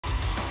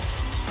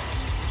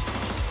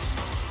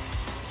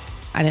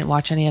I didn't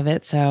watch any of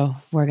it, so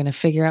we're going to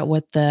figure out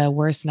what the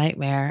worst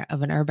nightmare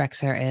of an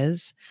urbexer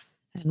is,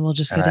 and we'll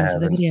just And get into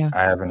the video.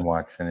 I haven't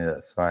watched any of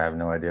this, so I have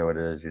no idea what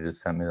it is. You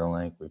just sent me the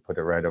link. We put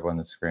it right up on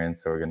the screen,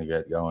 so we're going to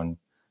get going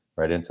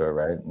right into it,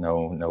 right?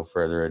 No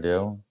further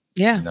ado.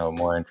 Yeah. No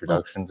more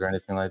introductions or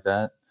anything like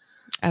that.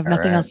 I have All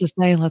nothing right. else to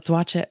say. Let's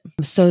watch it.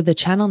 So the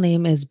channel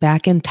name is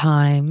Back in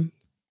Time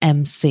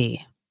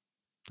MC.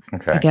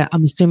 Okay. Again,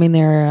 I'm assuming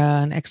they're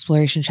an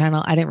exploration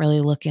channel. I didn't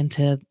really look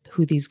into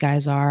who these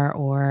guys are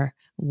or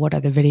what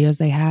other videos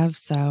they have.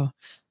 So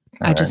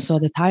I just saw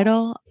the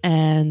title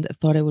and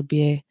thought it would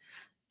be,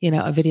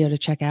 a video to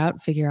check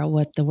out, figure out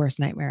what the worst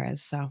nightmare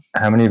is. So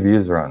how many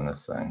views are on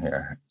this thing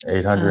here?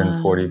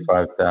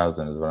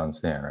 845,000 is what I'm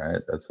seeing,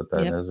 right? That's what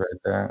that is right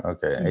there.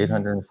 Okay,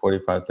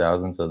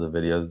 845,000. So the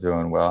video's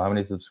doing well. How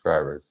many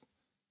subscribers?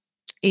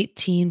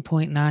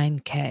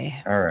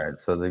 18.9K. All right,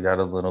 so they got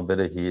a little bit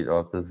of heat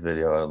off this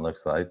video. It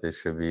looks like they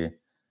should be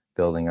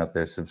building up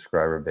their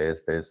subscriber base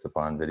based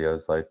upon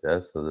videos like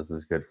this. So this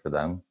is good for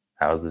them.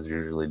 Houses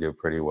usually do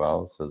pretty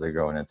well, so they're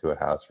going into a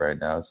house right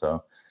now.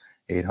 So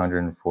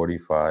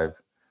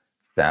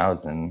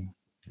 845,000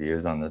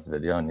 views on this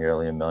video,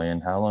 nearly 1 million.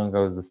 How long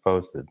ago was this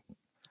posted?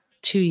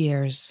 2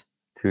 years.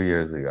 2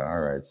 years ago.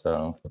 All right,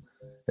 so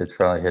it's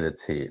probably hit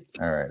its heat.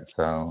 All right,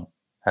 so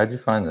how'd you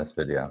find this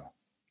video?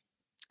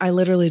 I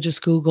literally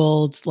just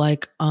Googled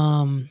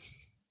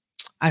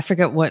I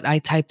forget what I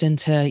typed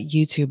into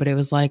YouTube, but it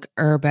was like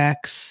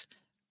Urbex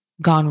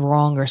gone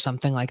wrong or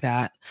something like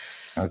that.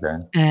 Okay.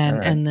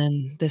 And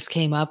then this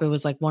came up. It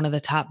was like one of the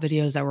top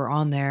videos that were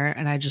on there.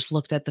 And I just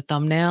looked at the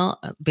thumbnail,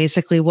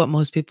 basically what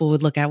most people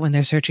would look at when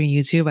they're searching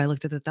YouTube. I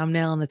looked at the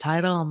thumbnail and the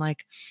title. I'm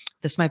like,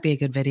 this might be a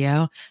good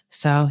video.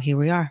 So here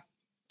we are.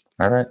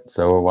 All right.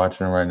 So we're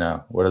watching right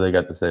now. What do they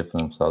got to say for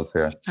themselves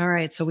here? All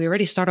right. So we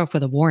already start off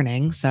with a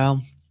warning. So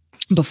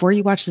before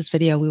you watch this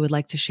video, we would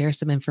like to share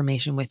some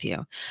information with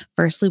you.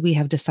 Firstly, we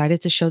have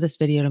decided to show this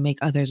video to make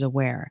others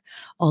aware.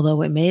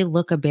 Although it may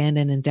look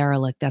abandoned and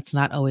derelict, that's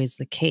not always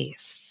the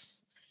case.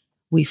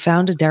 We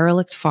found a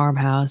derelict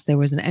farmhouse. There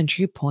was an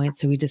entry point,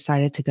 so we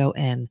decided to go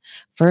in.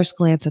 First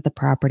glance at the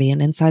property,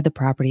 and inside the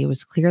property, it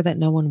was clear that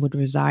no one would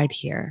reside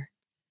here.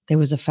 There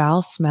was a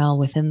foul smell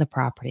within the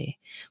property.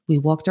 We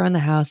walked around the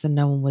house and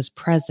no one was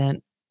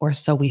present, or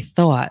so we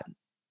thought.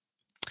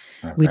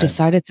 Okay. We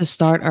decided to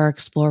start our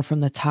explore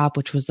from the top,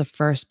 which was the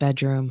first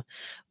bedroom.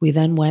 We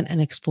then went and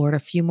explored a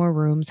few more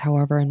rooms.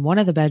 However, in one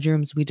of the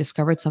bedrooms, we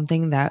discovered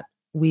something that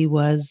we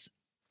was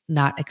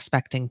not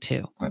expecting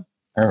to. All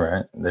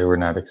right. They were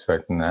not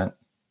expecting that.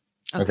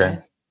 Okay.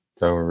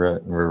 So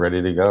we're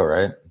ready to go,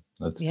 right?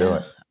 Let's do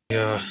it. We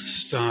are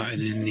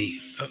starting in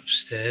the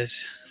upstairs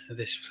of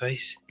this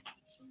place.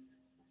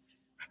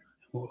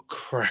 What a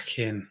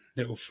cracking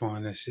little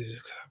find this is.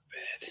 Look at that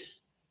bed.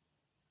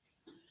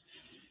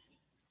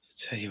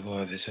 Tell you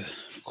what, there's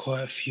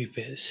quite a few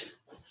bits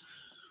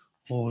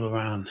all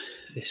around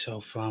this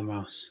old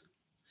farmhouse.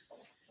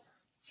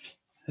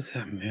 Look at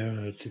that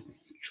mirror, the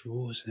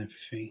drawers and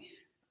everything.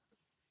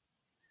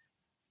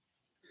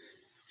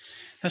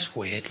 That's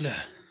weird, look.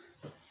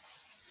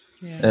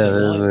 Yeah,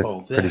 there's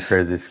a pretty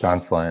crazy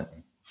sconce light.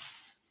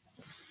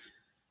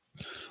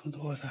 I wonder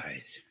what that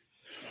is.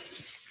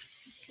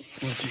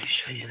 I'll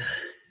show you that.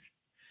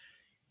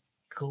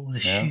 Got all the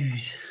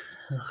shoes,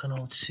 like an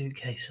old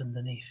suitcase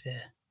underneath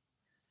there.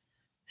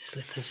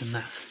 Slippers and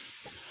that.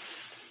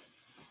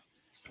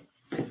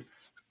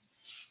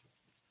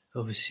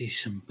 Obviously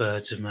some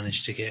birds have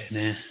managed to get in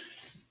there.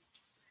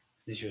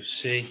 As you'll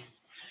see.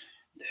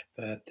 Dead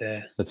bird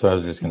there. That's what I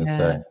was just going to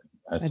say.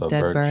 I saw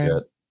bird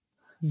shit.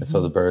 I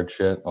saw the bird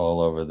shit all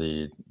over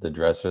the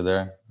dresser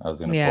there. I was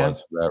going to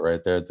pause for that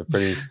right there. It's a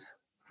pretty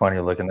funny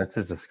looking. That's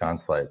just a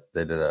sconce light.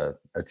 They did a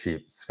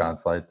cheap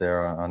sconce light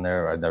there on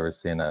there. I've never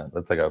seen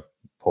that's like a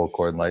pull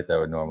cord light that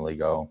would normally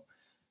go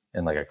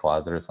in like a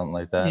closet or something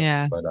like that.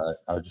 Yeah. But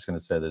I was just going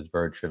to say there's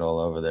bird shit all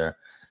over there.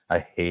 I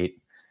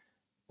hate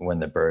when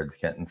the birds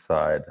get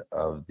inside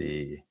of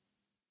the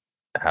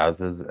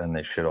houses and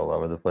they shit all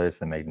over the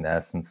place and make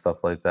nests and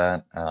stuff like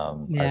that.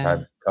 I've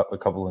had a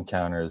couple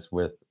encounters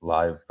with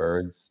live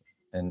birds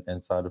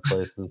inside of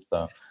places.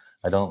 So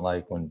I don't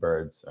like when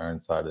birds are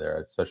inside of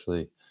there,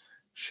 especially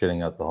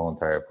shitting out the whole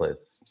entire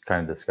place. It's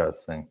kind of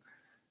disgusting.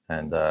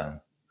 And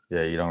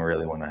you don't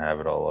really want to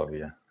have it all over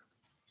you.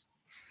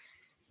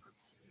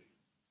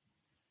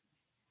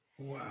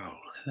 Wow,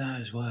 look at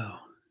that as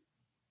well.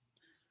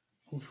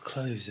 All the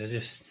clothes are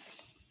just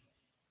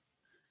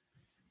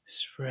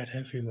spread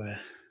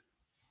everywhere.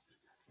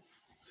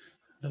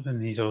 Loving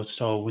these old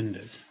style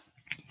windows.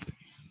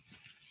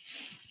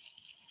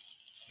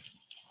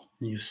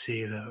 And you'll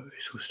see that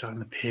it's all starting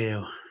to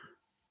peel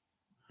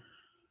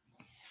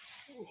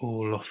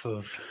all off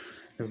of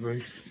the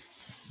roof.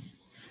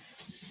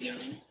 So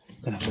I'm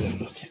gonna have a little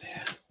look in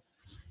here.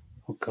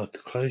 Oh god, the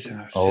clothes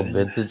are old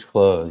vintage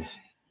clothes.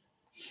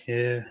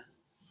 Yeah.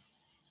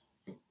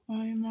 Oh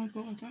my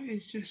god, that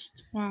is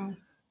just wow.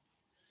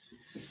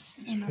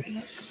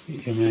 It's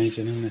pretty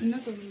amazing, isn't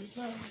it?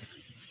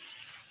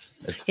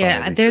 It's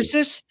there's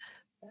just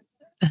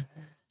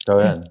Go Go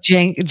ahead.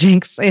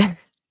 Jinx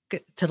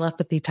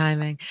telepathy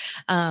timing.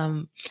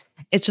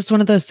 It's just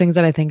one of those things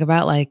that I think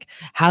about. Like,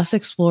 house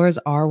explorers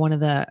are one of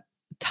the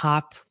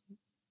top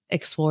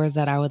explores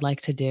that I would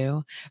like to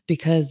do,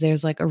 because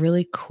there's like a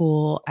really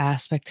cool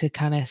aspect to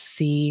kind of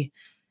see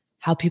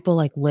how people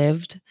like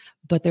lived,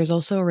 but there's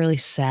also a really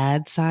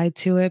sad side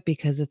to it,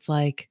 because it's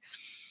like,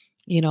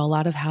 a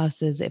lot of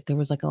houses, if there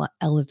was like a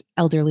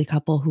elderly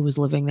couple who was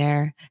living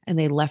there and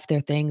they left their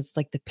things,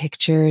 like the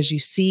pictures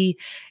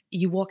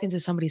you walk into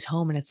somebody's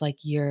home and it's like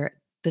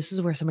this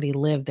is where somebody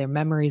lived, their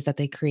memories that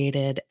they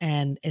created.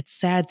 And it's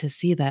sad to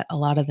see that a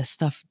lot of the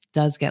stuff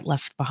does get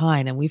left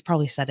behind. And we've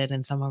probably said it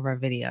in some of our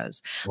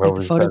videos, Well, like the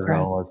we've said it in photograph.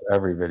 almost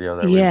every video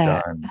that we've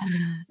Yeah. done.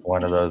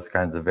 One of those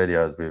kinds of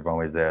videos, we've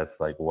always asked,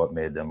 like, what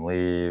made them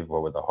leave?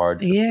 What were the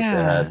hardships that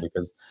they had?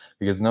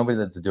 Because nobody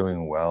that's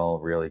doing well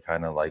really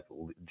kind of like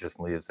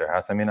just leaves their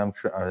house. I mean, I'm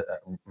sure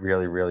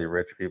really, really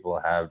rich people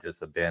have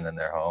just abandoned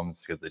their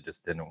homes because they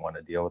just didn't want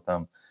to deal with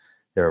them.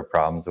 There were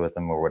problems with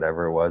them or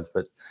whatever it was.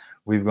 But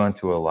we've gone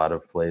to a lot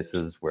of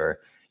places where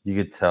you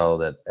could tell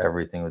that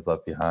everything was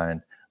left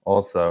behind.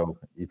 Also,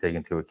 you take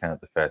into account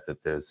the fact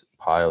that there's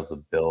piles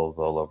of bills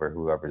all over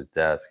whoever's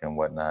desk and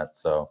whatnot.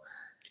 So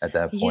at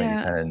that point, you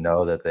kind of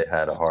know that they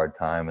had a hard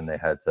time and they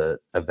had to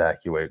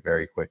evacuate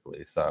very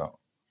quickly. So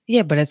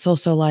yeah, but it's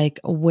also like,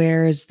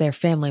 where's their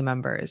family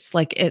members?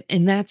 Like,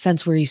 in that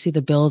sense, where you see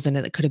the bills and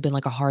it could have been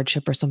like a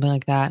hardship or something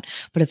like that.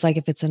 But it's like,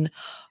 if it's an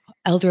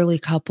elderly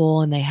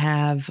couple and they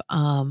have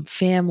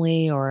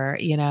family, or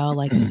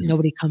like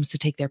nobody comes to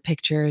take their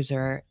pictures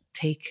or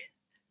take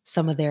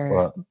some of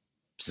their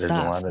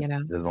stuff.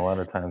 There's a lot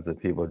of times that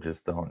people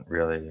just don't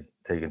really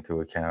take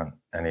into account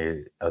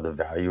any of the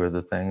value of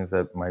the things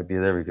that might be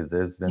there, because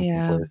there's been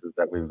some places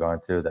that we've gone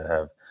to that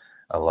have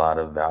a lot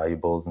of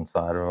valuables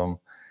inside of them,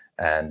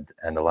 and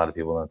a lot of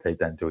people don't take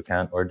that into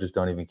account, or just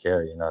don't even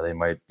care. They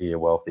might be a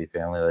wealthy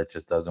family that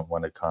just doesn't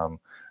want to come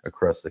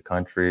across the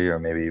country or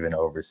maybe even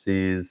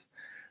overseas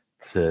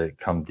to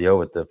come deal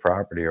with the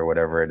property or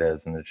whatever it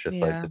is, and it's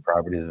just like the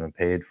property has been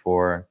paid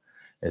for,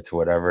 it's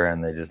whatever,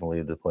 and they just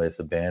leave the place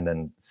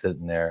abandoned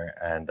sitting there,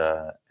 and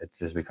it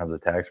just becomes a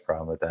tax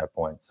problem at that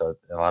point. So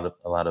a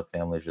lot of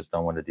families just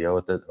don't want to deal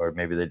with it, or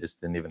maybe they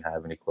just didn't even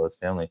have any close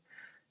family.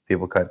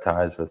 People cut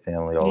ties with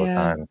family all the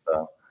time,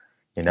 so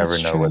you never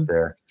know what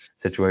their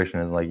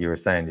situation is. Like you were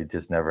saying, you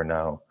just never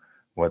know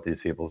what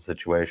these people's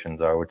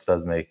situations are, which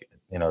does make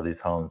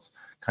these homes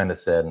kind of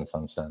sad in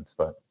some sense.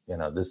 But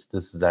this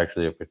is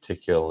actually a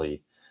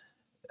particularly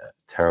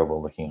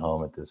terrible looking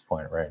home at this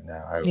point right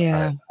now.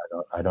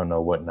 I don't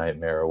know what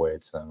nightmare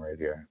awaits them right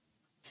here.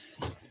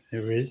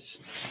 There is.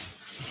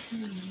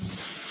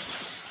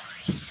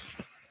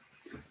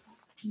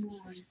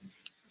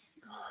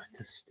 Oh, it's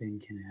a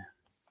stink in here.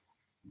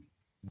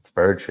 It's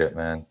bird shit,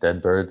 man.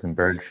 Dead birds and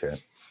bird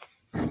shit.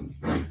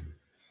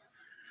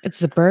 It's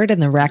the bird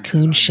and the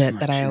raccoon shit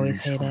that I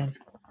always hated.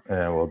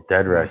 Yeah, well,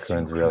 dead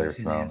raccoons really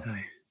smell.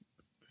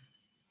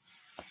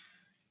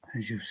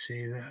 As you'll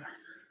see that.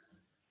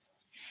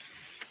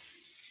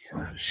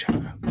 Shut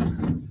up.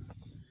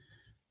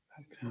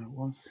 Back to how it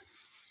was.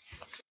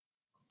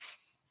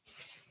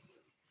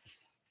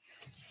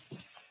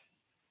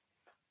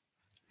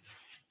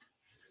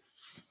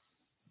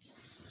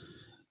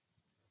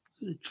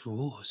 The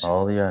drawers.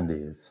 All the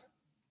undies.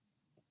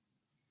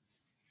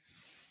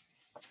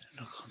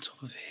 Look on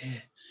top of here.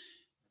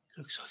 It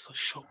looks like a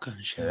shotgun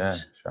shells. Yeah,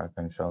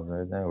 shotgun shells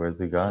right there. Where's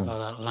the gun?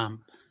 Like that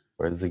lamp.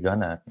 Where's the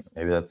gun at?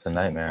 Maybe that's a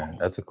nightmare.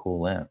 That's a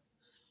cool lamp.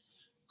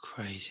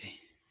 Crazy.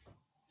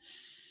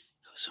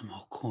 Got some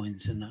more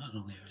coins and that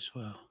along here as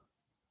well.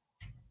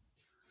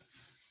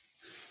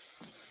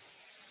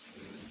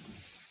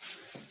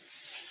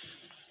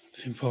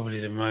 I think probably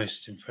the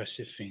most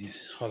impressive thing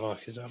I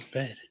like is that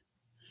bed.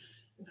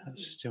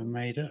 That's still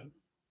made up.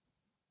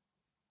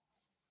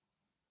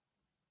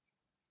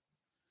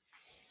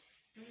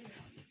 If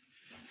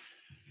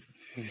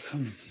we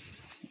come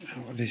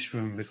out of this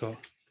room, we've got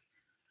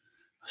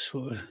a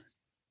sort of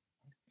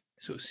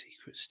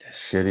secret stairs.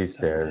 Shitty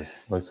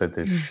stairs. Looks like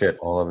there's shit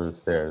all over the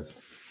stairs.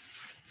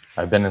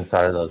 I've been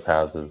inside of those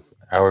houses.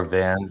 Our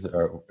vans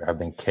have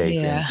been caked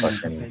in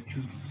fucking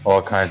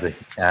all kinds of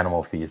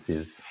animal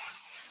feces.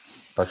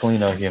 Luckily,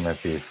 no human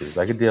feces.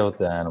 I could deal with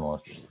the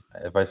animals.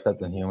 If I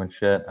stepped in human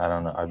shit, I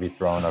don't know. I'd be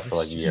throwing up for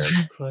like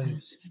years.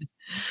 Clothes.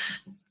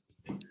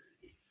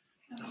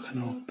 Like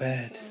an old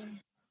bed.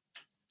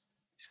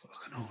 It's got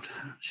like an old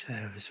hatch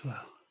there as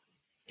well.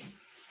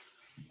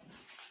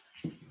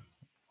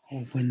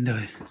 Old window.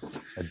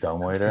 A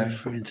dumbwaiter?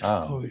 Into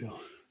the corridor.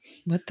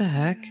 What the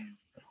heck?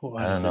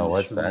 I don't know.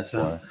 What's that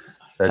for?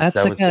 That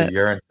was for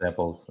urine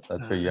samples.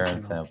 That's for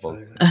urine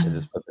samples. They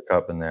just put the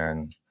cup in there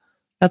and.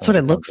 That's what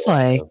it looks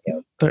like.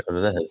 That's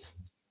what it is.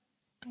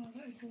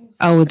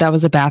 Oh, that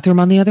was a bathroom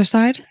on the other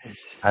side?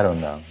 I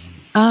don't know.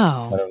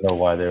 Oh. I don't know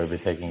why they would be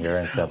taking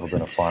urine samples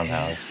in a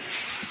farmhouse.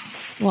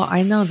 Well,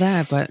 I know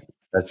that, but.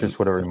 That's just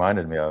what it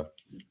reminded me of.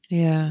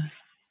 Yeah.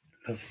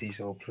 Love these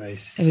old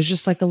places. It was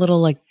just like a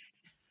little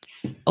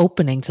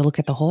opening to look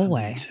at the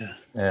hallway.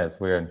 Yeah, it's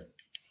weird.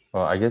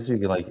 Well, I guess you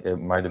could like it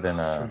might have been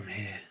From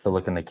here. to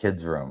look in the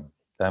kids' room.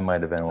 That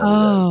might have been what it is.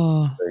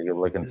 Oh, So you could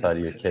look inside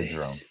of your Look at kids' this.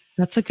 room.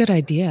 that's a good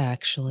idea,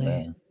 actually.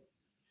 Yeah.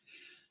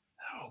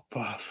 Oh,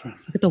 bathroom.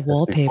 Look at the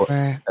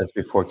wallpaper. That's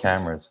before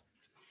cameras.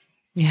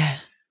 Yeah.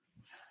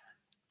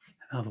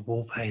 Now the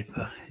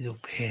wallpaper is all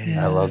peeling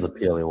Yeah. I love the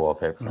peely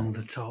wallpaper. along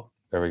the top.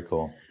 Very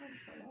cool.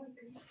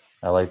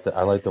 I like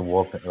the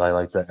wallpaper. I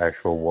like the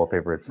actual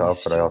wallpaper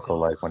itself, but I still also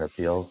got- like when it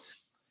peels.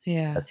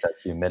 Yeah. That's that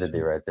humidity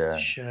right there.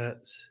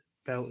 Shirts,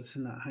 belts,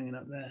 and that hanging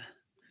up there.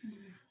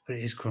 But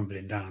it is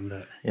crumbling down.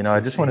 Look. You know, I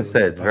just want to See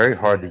say all it's the very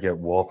back hard to there. get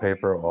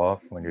wallpaper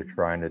off when you're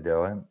trying to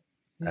do it.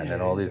 And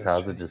then all Yeah, these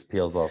houses actually. just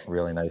peels off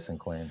really nice and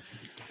clean.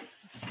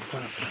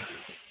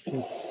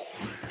 Ooh,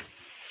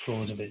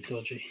 floor's a bit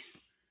dodgy.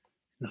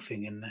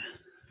 Nothing in there.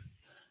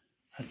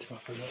 Had to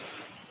have a look.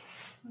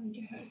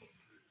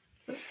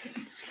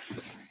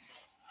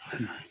 I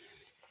know.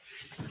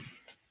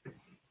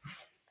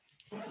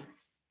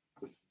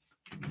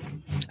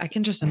 I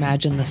can just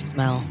imagine the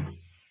smell.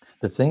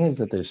 The thing is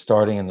that they're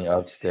starting in the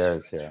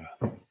upstairs here.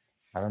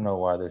 I don't know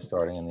why they're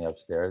starting in the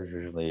upstairs.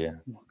 Usually, Oh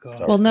my God.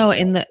 start Well, from no, the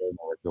in the downstairs and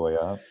work your way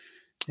up.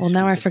 well, This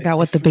now I one's a bit forgot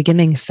what the different.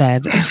 beginning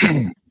said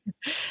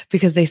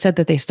because they said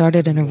that they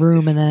started in a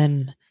room and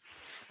then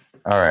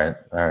All right,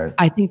 all right.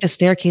 I think the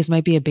staircase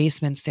might be a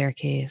basement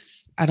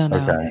staircase. I don't know.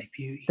 Okay. Hey,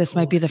 beauty This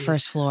might be the courses,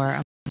 first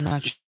floor. I'm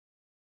not sure.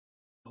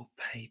 little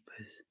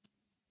papers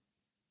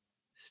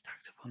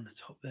stacked up on the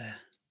top there.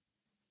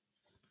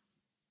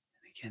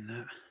 And again,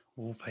 that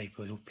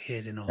wallpaper is all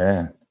peeling off.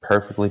 Yeah,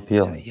 perfectly That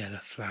peeling. yellow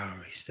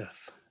flowery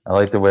stuff. I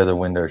like the way the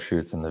window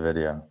shoots in the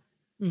video.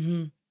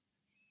 Mm-hmm.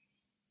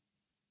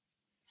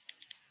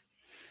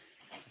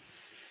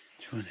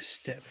 Trying to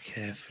step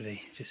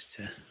carefully just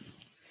to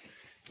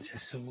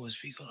so was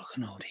we got like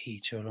an old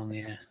heater along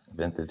here.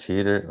 Vintage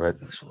heater,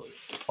 but Looks what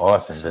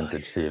awesome It's like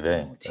vintage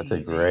TV. old That's a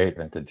TV. great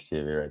vintage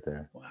TV right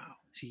there. wow.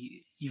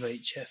 See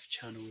UHF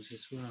channels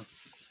as well.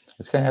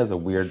 This guy has a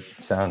weird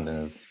sound in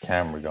his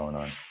camera going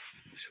on.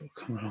 Sort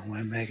of come along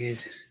where Meg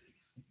is.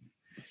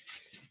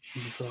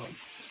 You've got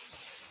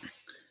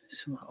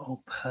some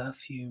old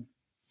perfume.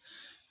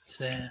 It's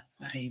there,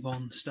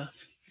 Avon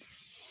stuff.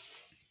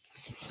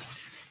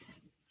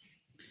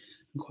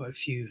 And quite a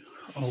few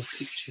old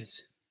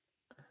pictures.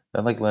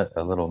 That like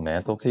a little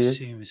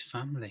mantelpiece. Assume his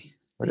family.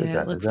 What is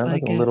Yeah, it that? Is looks that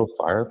like like a it. little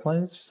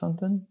fireplace or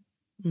something?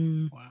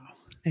 Mm, Wow.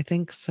 I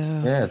think so.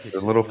 Yeah, it's a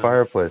Obviously, little well,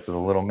 fireplace with a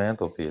little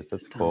mantelpiece.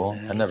 That's down cool.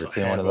 there, I've never got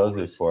seen hair one of those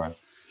rollers. before.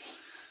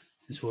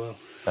 As well.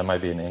 That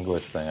might be an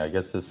English thing. I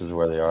guess this is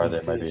where they are. Oh, They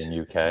it might be is. in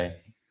UK. Maybe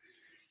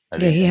Yeah,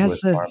 an he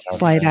English has a farmhouse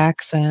slight thing.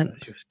 accent.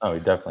 That's just Oh, he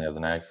definitely has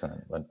an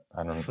accent, but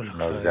I don't Full of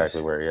know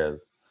exactly clothes. where he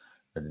is.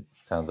 But it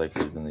sounds like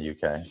he's in the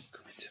UK.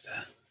 come into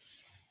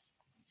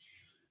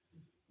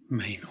the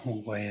main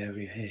hallway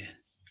area here.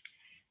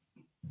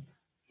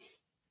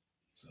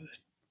 Got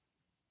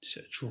a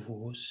set of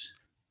drawers.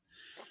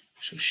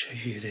 I'll show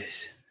you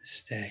this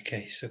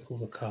staircase. Look all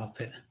the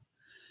carpet.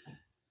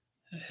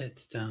 It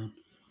heads down.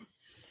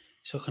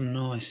 It's like a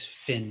nice,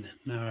 thin,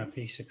 narrow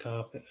piece of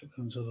carpet that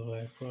comes all the way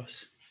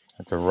across.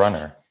 It's a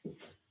runner.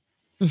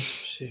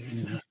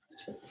 Assuming that.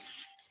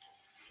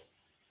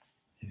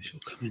 Maybe she'll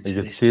come into You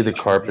could this see the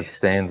bedroom carpet here.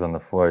 stains on the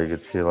floor. You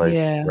could see like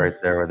Yeah. right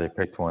there where they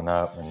picked one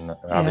up, and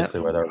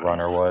obviously where that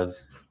runner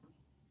was.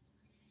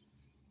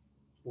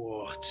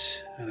 What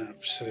an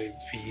absolute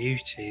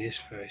beauty this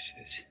place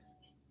is.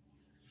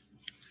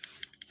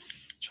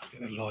 Try to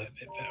get the light a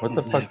bit better. What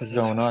the on fuck there, is but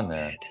look going at on that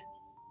there? bed.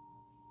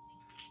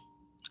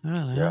 I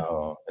don't know.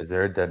 Yo, is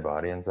there a dead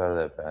body inside of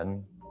that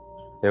bed?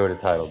 They would have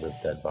titled this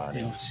 "Dead The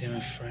Body." old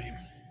Zimmer frame.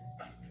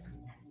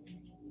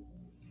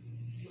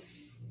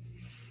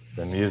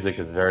 The music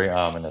is very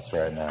ominous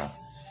right now.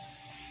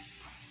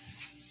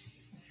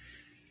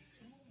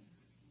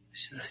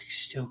 So they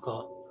still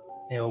got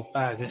the old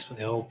bag. That's what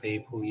the old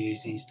people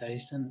use these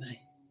days, don't they?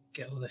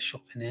 Get all their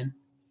shopping in.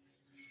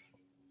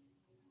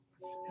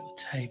 Little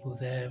table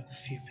there with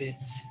a few bits.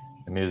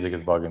 The music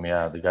is bugging me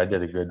out. The guy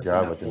did a good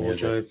job with the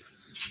music. Wardrobe.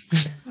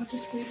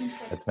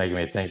 It's making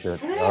me think that.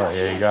 Oh,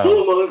 here you go.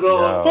 Oh my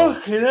god! Yo.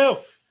 Fucking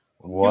hell!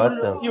 What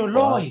You're the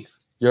fuck? alive!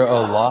 You're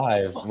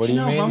alive. Fucking What do you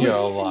hell, mean man. you're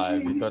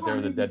alive? You thought there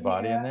was a dead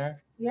body in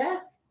there? Yeah.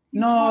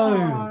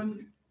 No!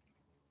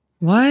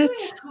 What?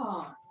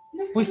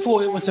 We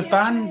thought it was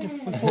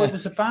abandoned. We thought it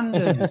was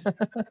abandoned.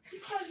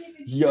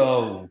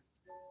 Yo,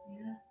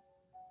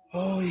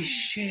 Holy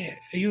shit!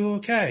 Are you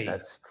okay?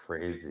 that's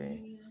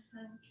crazy.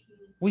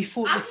 We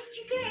thought How that did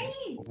you get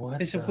in? What?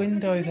 there's a the-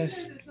 window.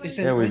 There's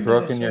a Yeah, we window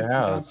broke that's in your open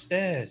house.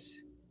 downstairs.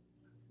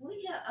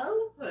 We are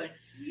open.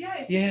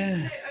 Yeah.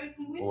 Yeah.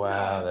 Open window.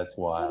 Wow, that's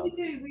What wild. we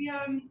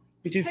do,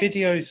 We do take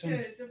videos.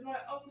 pictures of like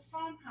old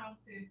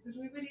farmhouses because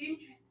we're really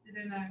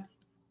interested in it.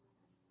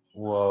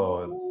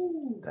 Whoa,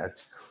 Ooh.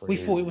 that's crazy. We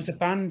thought it was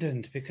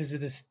abandoned because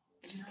of this.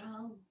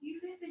 No. You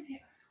live in here.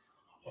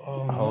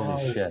 Oh Holy no.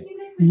 shit, You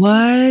live in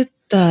What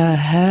the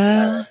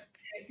hell?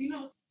 here. You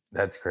know,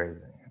 that's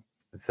crazy.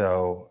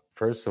 So,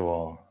 first of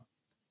all,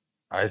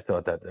 I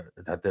thought that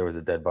there was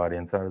a dead body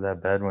inside of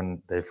that bed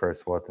when they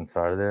first walked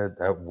inside of there.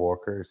 That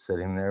walker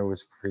sitting there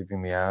was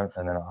creeping me out,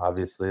 and then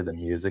obviously the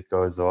music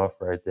goes off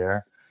right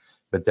there.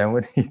 But then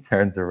when he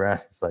turns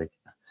around, it's like,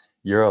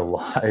 "You're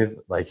alive!"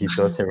 Like he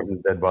thought there was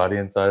a dead body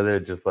inside of there,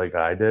 just like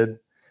I did.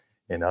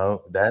 You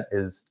know, that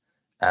is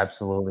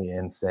absolutely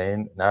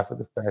insane. Not for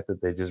the fact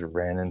that they just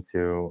ran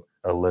into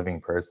a living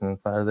person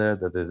inside of there,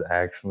 that there's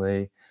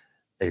actually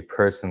a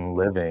person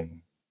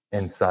living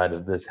inside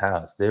of this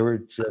house. They were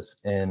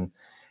just in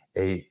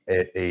a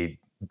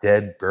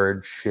dead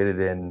bird shitted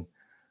in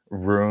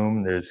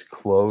room. There's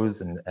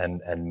clothes and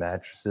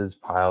mattresses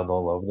piled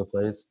all over the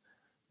place.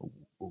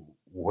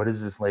 What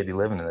is this lady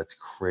living in? That's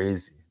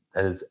crazy.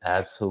 That is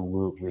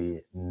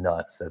absolutely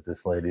nuts that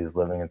this lady is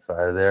living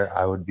inside of there.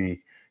 I would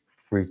be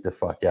freaked the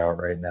fuck out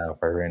right now if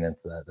I ran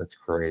into that. That's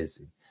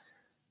crazy.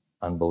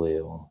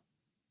 Unbelievable.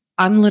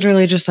 I'm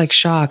literally just like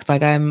shocked.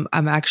 Like I'm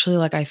actually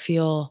like I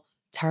feel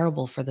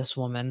terrible for this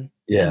woman.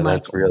 Yeah, And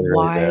like that's really, really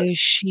why bad. is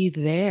she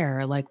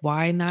there? Like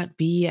why not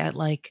be at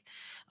like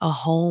a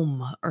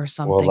home or Well,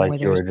 something where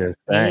like you there's were just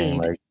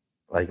saying, aid?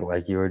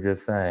 like you were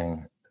just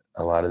saying,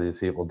 a lot of these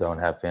people don't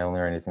have family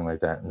or anything like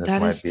that, and this That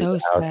is might be so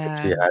the house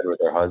that she sad. had with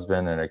her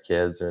husband and her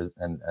kids, or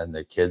and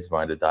their kids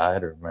might have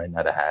died or might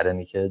not have had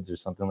any kids or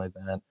something like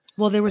that,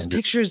 Well, there was and just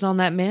pictures on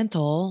that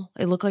mantle.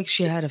 It looked like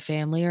she had a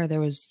family or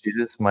there was she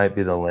just might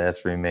be the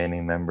last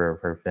remaining member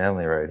of her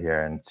family right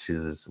here, and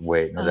she's just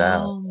waiting it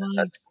out. oh And my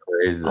that's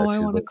crazy oh, that I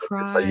she's want to living.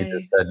 Just like you cry.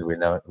 just said,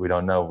 we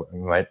don't know. We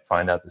might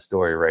find out the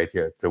story right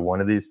here through one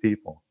of these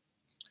people.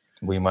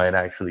 We might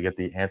actually get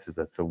the answers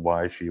as to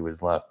why she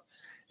was left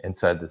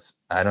inside this.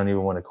 I don't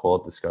even want to call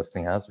it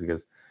disgusting house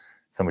because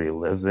somebody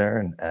lives there,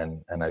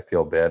 and I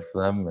feel bad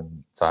for them,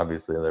 and it's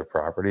obviously their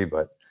property,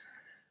 but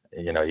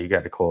you know, you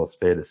got to call a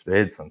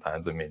spade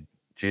sometimes. I mean,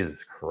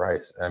 Jesus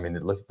Christ. I mean,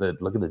 look at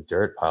the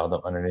dirt piled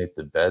up underneath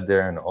the bed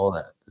there and all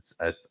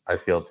that. I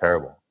feel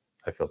terrible.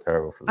 I feel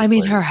terrible for I this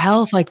mean, lady. her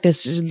health, like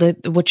this,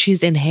 what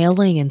she's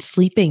inhaling and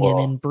sleeping in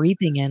Well, and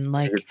breathing in, you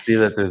like, can see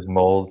that there's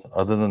mold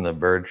other than the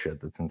bird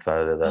shit that's inside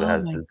of there that oh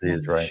has my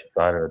disease right gosh.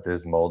 inside of it.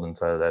 There's mold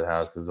inside of that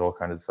house. There's all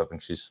kinds of stuff,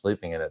 and she's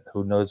sleeping in it.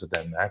 Who knows what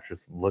that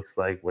mattress looks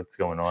like? What's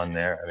going on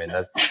there? I mean,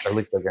 that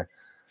looks like a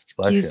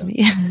bless Excuse you.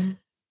 me.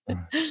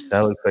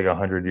 That looks like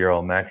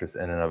 100-year-old mattress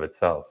in and of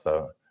itself.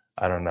 So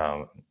I don't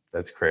know.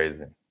 That's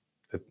crazy.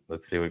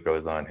 Let's see what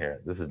goes on here.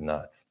 This is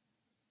nuts.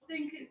 I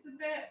think it's a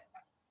bit.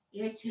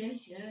 Yeah, it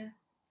is, yeah.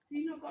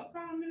 You not got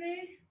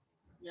family?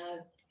 No.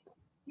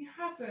 You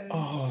haven't.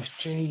 Oh,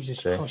 Jesus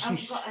See?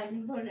 Christ. I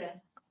haven't got anybody.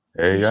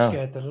 There you You go.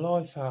 scared the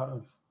life out of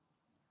him.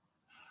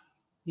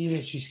 You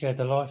literally scared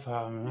the life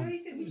out of him, What do man.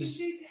 you think we can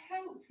do to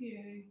help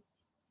you?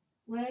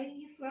 Where are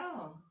you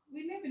from?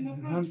 We live in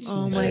Nonsense.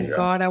 Oh There my you go.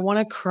 God, I want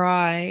to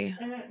cry.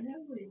 I don't know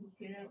where you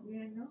can help me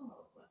or not.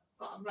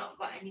 I've not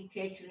got any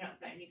kids, I've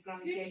not got any Who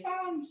grandkids.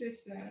 farms this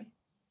then?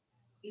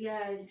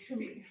 Yeah,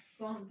 somebody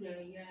farmed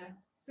her, yeah.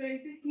 So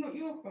is this not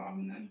your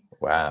farm then?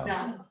 Wow.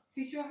 No,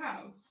 Is this your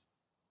house?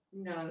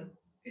 no,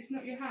 It's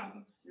not your house.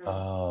 no.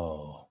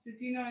 Oh. So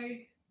do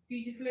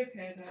you just live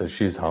here then? So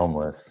she's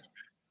homeless.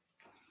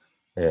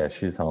 Yeah,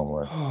 she's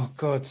homeless. Oh,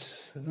 God.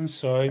 I'm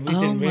sorry. We Oh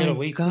didn't my realize.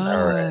 We just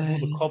all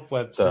the God.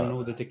 cobwebs So- and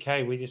all the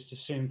decay. We just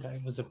assumed that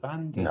it was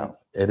abandoned. No,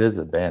 it is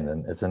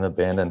abandoned. It's an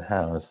abandoned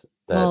house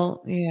that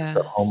Well, it's yeah.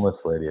 a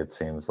homeless lady, it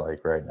seems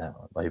like right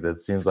now. Like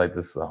it seems like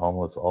this is a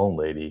homeless old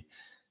lady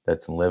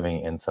that's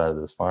living inside of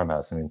this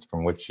farmhouse. I mean,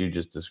 from what you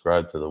just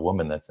described to the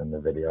woman that's in the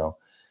video,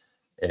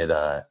 it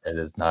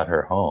is not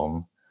her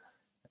home,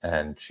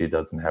 and she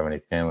doesn't have any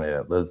family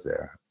that lives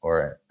there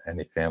or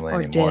any family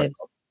Or anymore. did.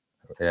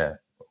 Yeah,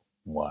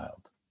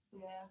 wild.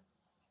 Yeah.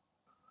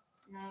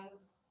 No.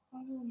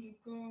 Oh my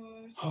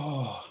God.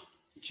 Oh,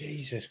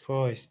 Jesus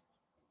Christ.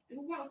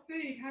 What about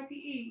food? How do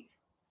you eat?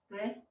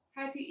 Where?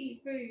 How do you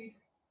eat food?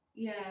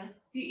 Yeah.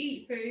 Do you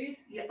eat food?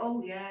 Yeah.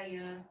 Oh, yeah,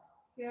 yeah.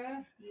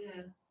 Yeah.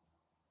 Yeah.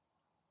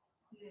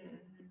 Yeah.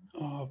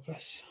 Oh,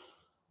 bless.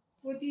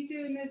 What do you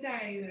do in a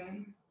day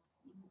then?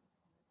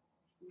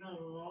 Not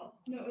a lot.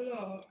 Not a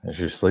lot. And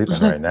she's sleeping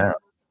right now.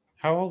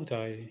 How old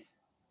are you?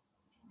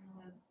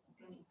 No,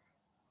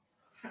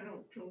 I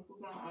don't talk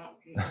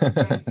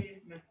about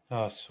that.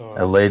 Oh, A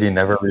sorry. lady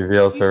never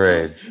reveals her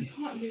age. You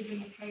can't live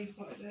in a place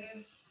like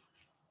this.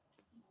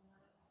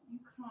 You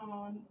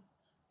can't.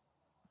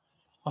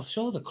 I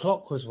saw the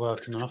clock was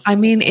working. And I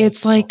mean, thought, why is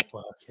it's the like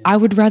clock working? I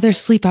would rather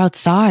sleep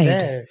outside.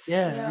 Yeah,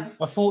 yeah.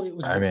 I thought it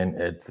was. I mean,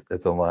 it's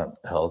a lot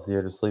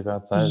healthier to sleep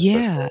outside, Yeah.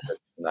 especially if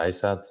it's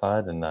nice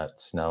outside and not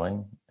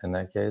snowing in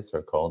that case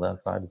or cold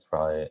outside. It's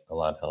probably a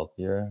lot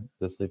healthier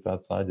to sleep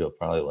outside. You'll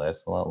probably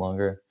last a lot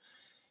longer.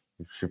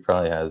 She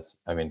probably has,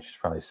 I mean, she's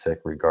probably sick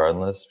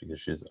regardless because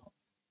she's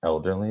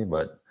elderly,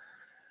 but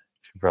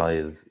she probably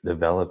is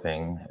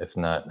developing, if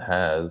not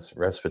has,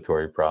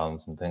 respiratory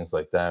problems and things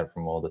like that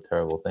from all the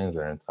terrible things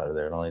that are inside of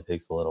there. It only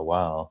takes a little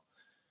while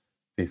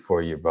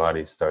before your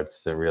body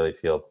starts to really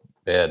feel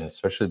bad, and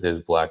especially if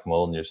there's black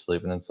mold and you're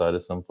sleeping inside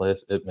of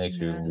someplace, it makes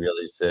you Yeah.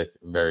 really sick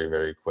very,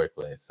 very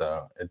quickly.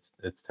 So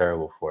it's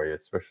terrible for you,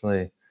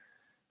 especially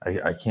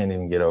I can't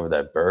even get over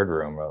that bird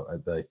room.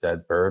 Like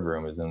that bird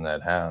room is in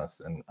that house,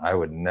 and I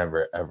would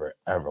never, ever,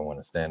 ever want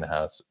to stay in a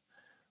house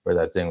where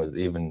that thing was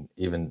even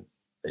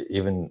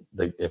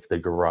if the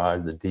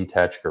garage, the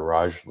detached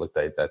garage looked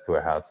like that to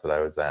a house that I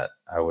was at,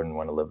 I wouldn't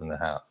want to live in the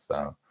house.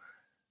 So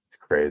it's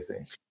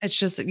crazy. It's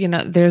just,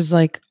 there's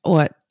like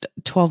what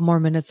 12 more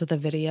minutes of the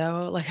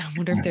video. Like, I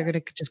wonder if they're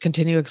gonna just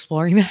continue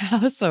exploring the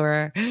house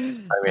or I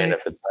mean, like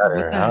if it's not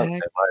what her the house,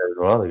 heck. they might as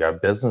well. They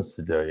got business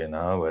to do,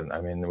 But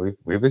I mean,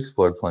 we've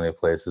explored plenty of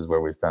places where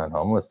we found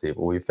homeless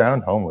people. We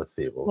found homeless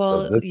people, so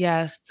Well, this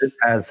yes,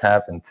 has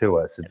happened to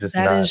us. It's just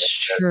that not is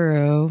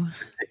true.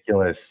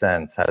 particular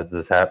sense has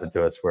this happened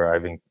to us where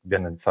I've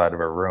been inside of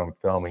a room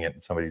filming it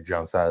and somebody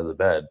jumps out of the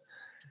bed.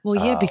 Well,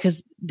 yeah,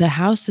 because the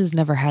houses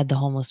never had the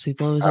homeless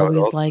people. It was I would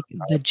always also like the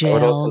I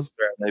would also jails.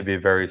 certainly be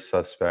very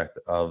suspect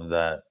of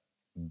that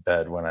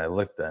bed when I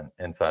looked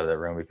inside of that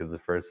room, because the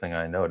first thing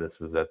I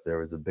noticed was that there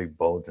was a big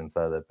bulge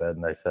inside of that bed,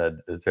 and I said,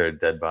 "Is there a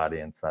dead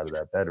body inside of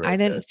that bed right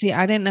there?"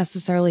 I didn't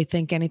necessarily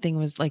think anything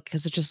was like,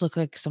 because it just looked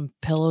like some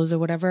pillows or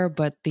whatever,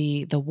 but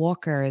the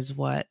walker is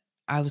what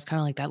I was kind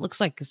of like, that looks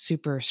like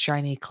super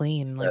shiny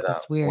clean. Like Set up.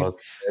 that's weird. Well,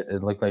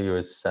 it looked like it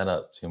was set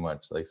up too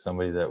much, like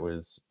somebody that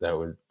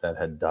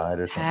had died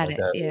or something Had like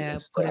it. that. Yeah, They put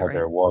still it had right.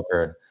 their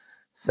walker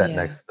set Yeah.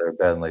 next to their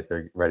bed, like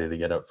they're ready to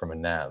get up from a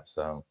nap.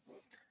 So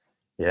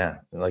yeah,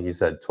 like you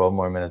said, 12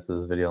 more minutes of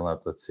this video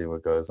left. Let's see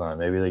what goes on.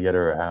 Maybe they get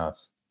her a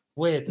house.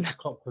 Weird that the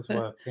clock was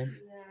working.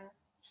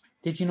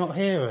 Did you not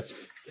hear us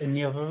in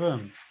the other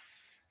room?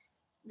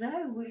 No,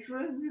 which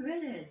room we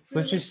in it?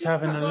 We're just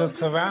having a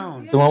look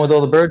around. The one with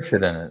all the bird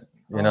shit in it,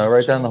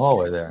 right down the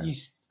hallway there. You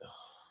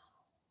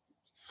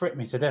fricked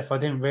me to death. I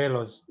didn't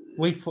realise.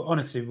 We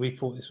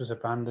thought this was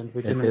abandoned.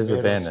 We didn't is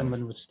realise abandoned.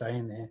 someone was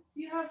staying there.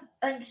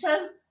 And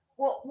so,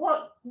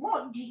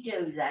 what do you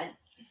do then?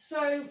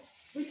 So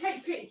we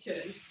take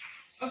pictures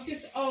of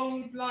just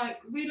old,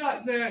 we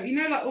like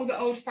like all the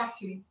old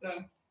fashioned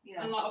stuff.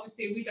 Yeah. And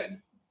obviously we don't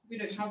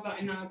have that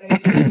in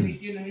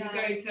nowadays. You go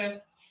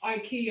to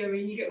IKEA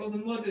and you get all the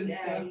modern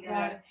stuff.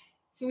 Yeah.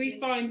 So we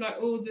find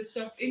all the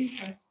stuff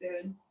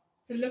interesting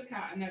to look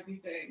at and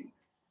everything.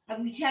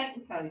 Have you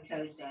taken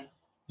photos then?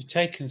 You've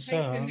taken Taken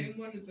some. in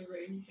one of the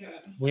rooms, yeah.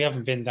 We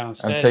haven't been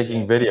downstairs. I'm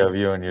taking yet. video of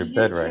you on your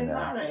bed right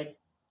now.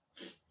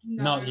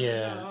 No, Not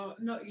yet. No,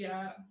 not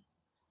yet.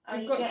 Oh,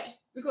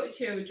 We've got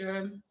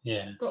children.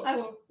 Yeah.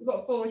 We've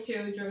got 4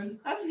 children.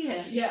 Have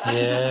you? Yeah.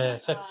 Yeah.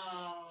 So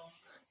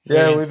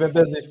Yeah, we've been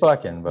busy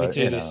fucking, but we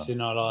do this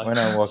in our we're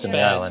not walking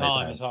spare around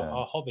time. anytime It's soon.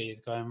 our hobby is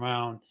going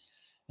around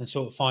and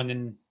sort of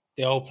finding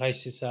the old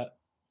places that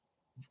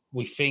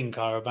we think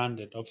are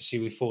abandoned. Obviously,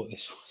 we thought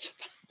this was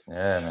abandoned.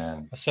 Yeah,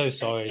 man. I'm so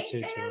sorry to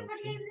Is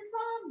everybody in the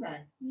farm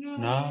then?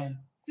 No.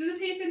 Do the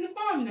people in the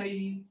farm know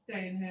you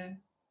staying here?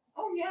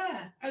 Oh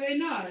yeah. Oh, they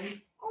know?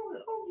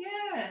 Oh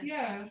yeah.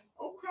 Yeah.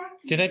 Oh crap.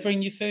 Did they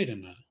bring you food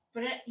in that?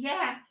 But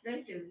yeah,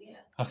 they do. Yeah.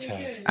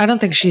 Okay. I don't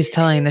think she's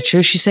telling the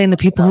truth. She's saying the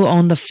people who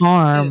own the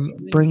farm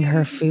bring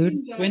her food.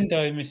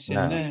 Window missing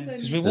No. there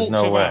because we There's walked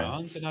no way.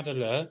 around and had a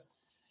look,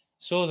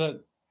 saw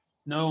that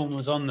no one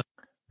was on the.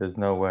 There's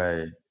no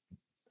way,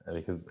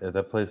 because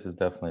that place is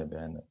definitely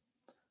abandoned.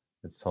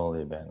 It's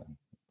totally abandoned.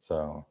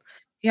 So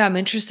Yeah, I'm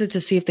interested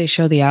to see if they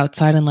show the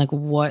outside and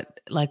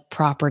what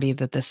property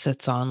that this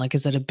sits on. Like,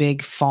 is it a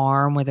big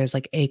farm where there's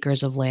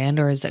acres of land,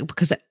 or is it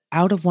because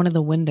out of one of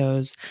the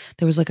windows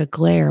there was a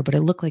glare, but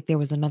it looked like there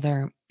was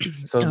another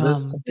so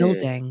this to me,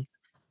 building.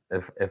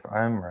 if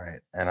I'm right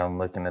and I'm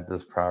looking at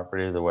this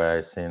property the way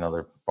I see in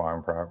other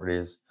farm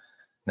properties,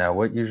 now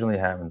what usually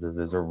happens is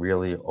there's a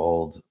really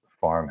old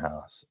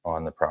farmhouse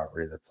on the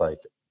property that's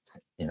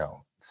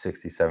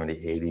 60, 70,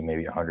 80,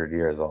 maybe 100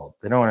 years old.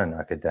 They don't want to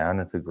knock it down.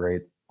 It's a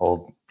great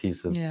old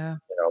piece of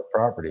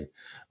property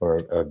or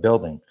a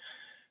building,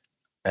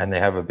 and they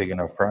have a big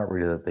enough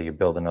property that they could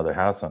build another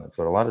house on it.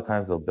 So a lot of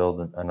times they'll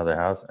build another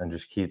house and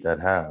just keep that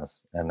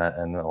house, and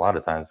a lot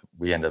of times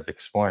we end up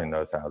exploring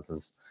those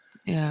houses.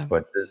 Yeah.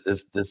 But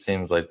this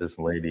seems like this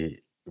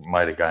lady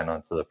might have gotten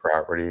onto the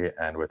property,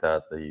 and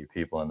without the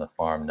people in the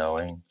farm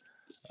knowing,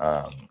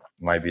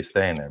 might be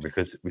staying there,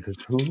 because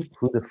who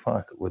the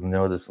fuck would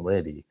know this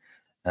lady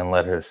and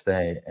let her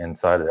stay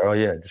inside of there? Oh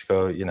yeah, just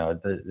go.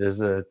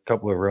 There's a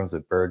couple of rooms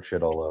with bird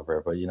shit all over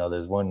it, but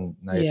there's one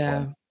nice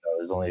one.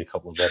 There's only a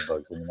couple of bed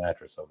bugs in the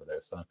mattress over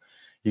there, so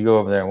you go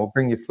over there and we'll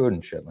bring you food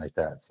and shit like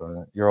that.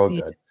 So you're all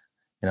good.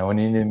 When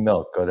you need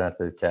milk, go down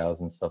to the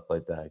cows and stuff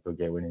like that. Go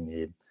get what you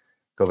need.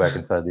 Go back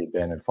inside the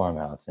abandoned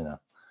farmhouse.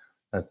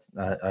 That's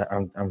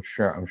I'm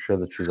sure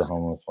that she's a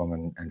homeless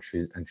woman and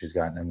she's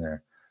gotten in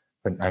there.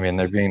 But I mean,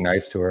 they're being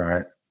nice to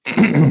her.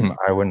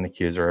 I wouldn't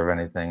accuse her of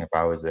anything if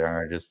I was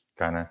there. I just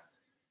kind of,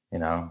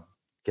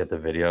 get the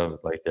video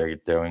like they're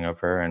doing of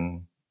her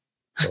and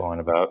go on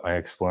about my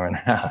exploring the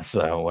house,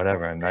 so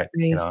whatever. And I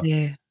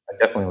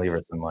definitely leave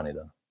her some money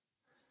though.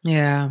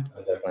 Yeah, I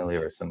definitely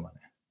leave her some money.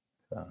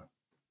 So.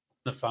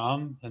 The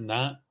farm and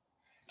that,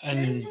 There's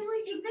and a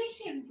window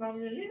missing from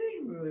the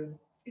living room.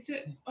 Is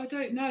it? I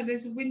don't know.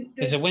 There's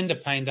a window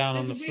pane down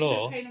on the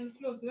floor. Pane on the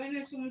floor. So I don't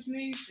know if someone's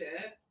moved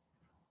it.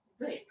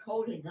 But it's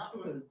cold in that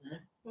room then.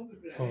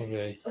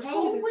 Probably. A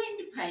full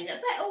window pane. I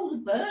bet all the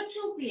birds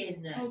will be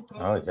in there. Oh,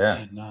 Oh God.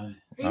 yeah. No.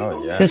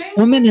 Oh yeah. This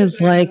woman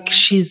is like,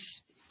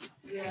 she's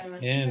Yeah.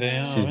 Yeah, they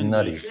are. She's aren't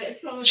nutty.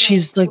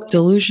 she's like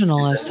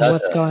delusional as to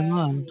what's Nutta. going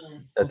on.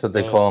 That's what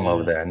they? they call them God,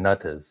 over there,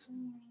 nutters.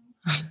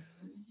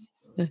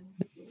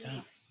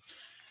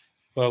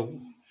 Well,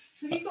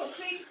 Have you got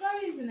clean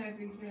clothes and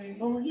everything?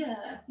 Oh,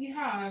 yeah. You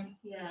have?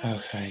 Yeah.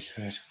 okay,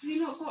 good. Have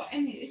you not got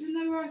any? Isn't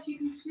there where else you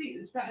can sleep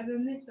that's better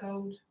than this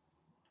old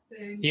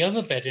thing? The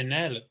other bed in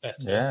there looked better.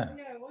 Yeah.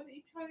 Yeah, why don't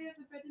you try the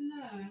other bed in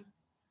there?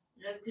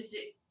 No, because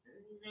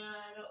no,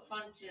 I don't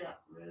fancy that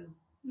room.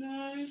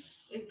 No.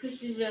 Because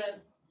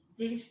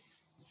there's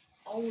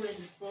hole in the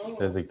floor.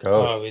 There's a Oh,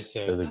 ghost. is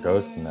there? There's a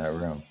ghost in that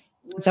room.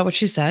 Is that what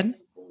she said?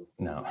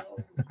 No.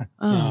 Oh,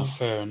 Oh,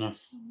 fair enough.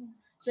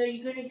 So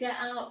you're going to get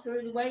out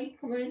through the way you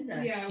come in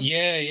there? Yeah.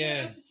 Yeah, You yeah.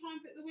 want us to try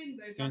and put the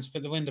window Do you want to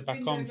put the window back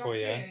window on for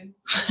you? in?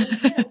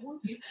 Yeah, would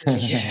you?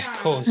 Yeah, of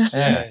course.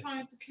 Yeah. Yeah.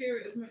 Trying to cure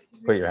it as much as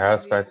we Put your can,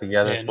 house yeah. back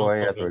together Yeah, no for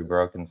you after problem. we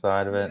broke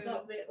inside of it.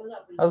 That'd be-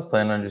 that'd be- I was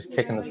planning on just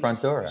kicking the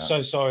front door out.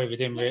 So sorry we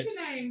didn't. What's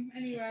your name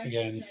anyway?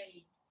 Again,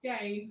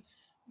 Jane.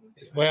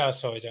 well,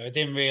 sorry, Joe. I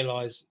didn't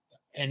realise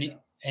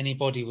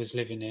anybody was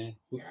living here.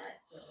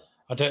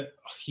 I don't.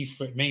 You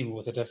freaked me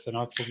more to death than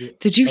I probably.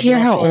 did you I hear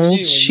don't know how if I knew old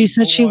when she you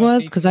said she all white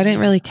was? Because I people didn't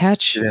knew. really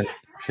catch. She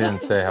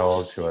didn't say how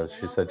old she was.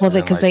 She said she Well,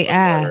 didn't because like they to look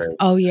at her asked. age.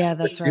 Oh yeah,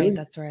 that's She right. was-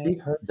 That's She right.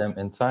 heard them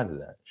inside of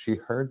that. She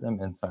heard them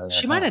inside of that.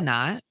 She might have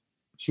house. not.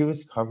 She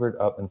was covered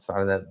up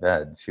inside of that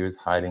bed. She was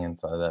hiding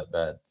inside of that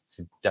bed.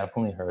 She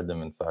definitely heard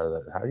them inside of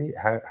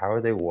that. How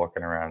are they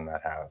walking around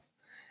that house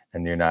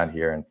and you're not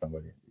hearing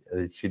somebody?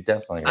 She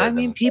definitely heard I them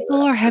mean, inside of people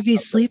that. are heavy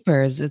There's something-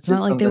 sleepers. It's there's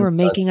not like they something were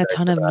making a suspect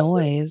ton of about this.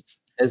 noise.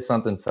 There's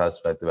something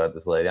suspect about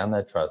this lady. I'm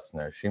not trusting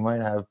her. She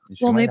might have.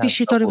 Well, might maybe have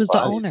she a thought it couple was of the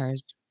bodies.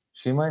 owners.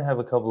 She might have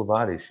a couple of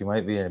bodies. She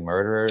might be a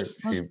murderer.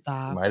 Oh, She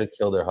stop. might have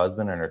killed her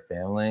husband and her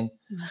family,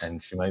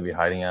 and she might be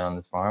hiding out on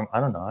this farm.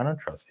 I don't know. I don't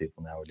trust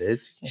people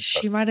nowadays. You can't She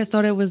trust might have them.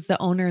 thought it was the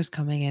owners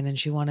coming in and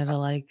she wanted to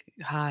like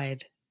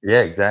hide.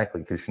 Yeah,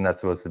 exactly. Because she's not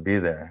supposed to be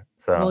there.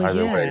 So Well,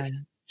 either way, yeah.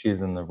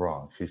 she's in the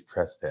wrong. She's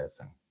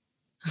trespassing.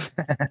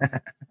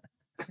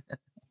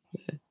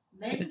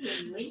 Maybe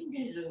in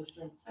windows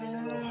or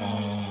something.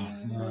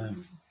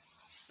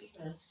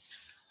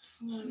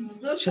 Oh,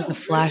 no. She has a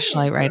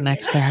flashlight right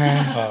next to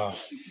her. Oh,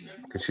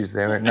 Because she's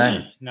there at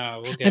night. no,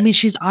 we'll get. I mean,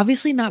 she's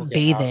obviously not We'll get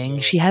bathing.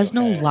 outdoors She has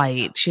no for her.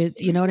 light. She,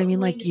 you know what I mean?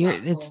 Like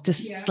it's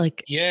just Yeah.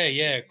 like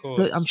yeah, of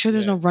course. I'm sure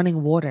there's yeah. no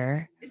running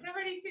water. Is there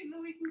anything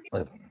that we can get?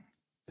 Listen,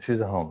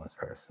 she's a homeless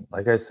person.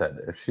 Like I said,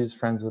 if she's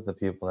friends with the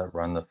people that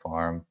run the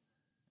farm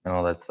and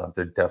all that stuff,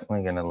 they're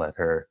definitely going to let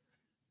her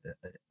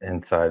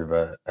inside of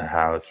a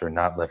house or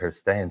not let her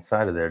stay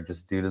inside of there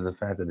just due to the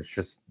fact that it's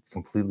just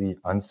completely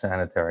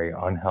unsanitary,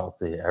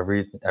 unhealthy.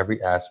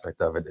 Every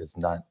aspect of it is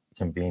not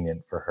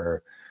convenient for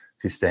her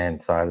to stay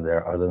inside of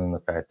there, other than the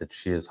fact that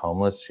she is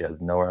homeless, she has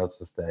nowhere else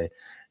to stay,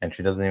 and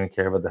she doesn't even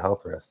care about the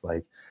health risks.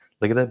 Like,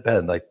 look at that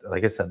bed. Like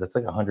I said, that's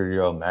like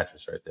 100-year-old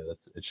mattress right there.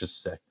 It's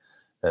just sick.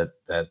 That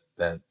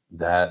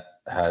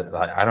had,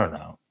 like, I don't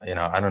know. You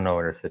know, I don't know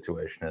what her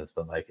situation is,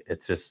 but like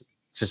it's just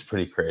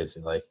pretty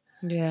crazy. Like,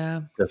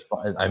 Yeah.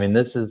 I mean,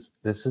 this is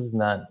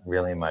not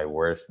really my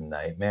worst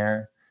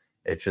nightmare.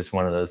 It's just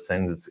one of those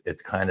things.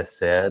 It's kind of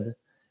sad.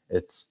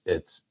 It's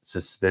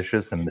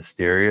suspicious and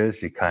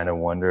mysterious. You kind of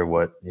wonder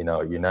what, you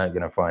know, you're not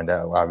going to find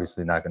out. We're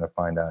obviously not going to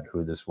find out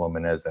who this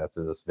woman is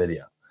after this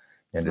video.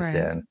 You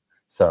understand? Right.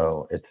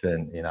 So it's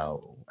been, you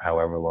know,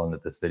 however long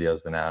that this video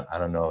has been out. I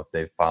don't know if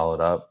they followed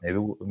up.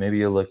 Maybe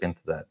you look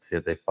into that, see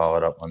if they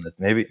followed up on this.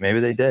 Maybe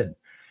they did.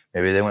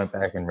 Maybe they went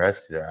back and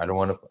rescued her. I don't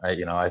want to,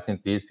 you know, I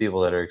think these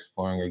people that are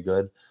exploring it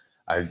good,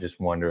 I'm just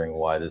wondering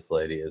why this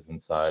lady is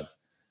inside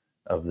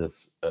of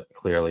this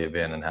clearly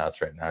abandoned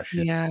house right now.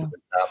 She's Yeah.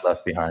 not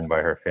left behind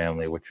by her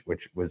family, which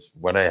was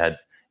what I had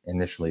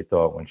initially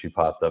thought when she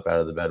popped up out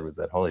of the bed, was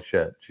that, holy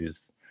shit,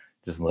 she's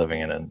just living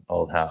in an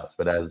old house.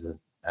 But as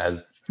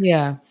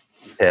Yeah.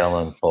 tale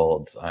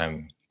unfolds,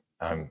 I'm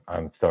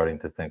starting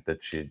to think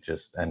that she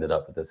just ended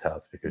up at this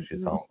house because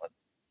she's homeless.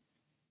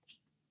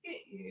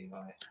 Get you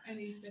like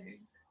anything?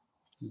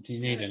 Do you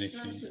need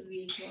anything?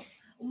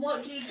 And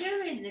what do you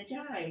do in the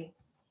day?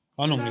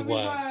 I normally So we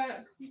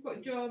work. We've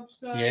got jobs,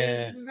 so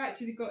Yeah. we've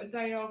actually got a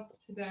day off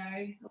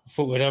today. I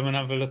thought we'd have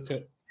another look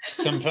at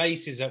some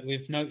places that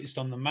we've noticed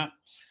on the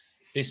maps.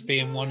 This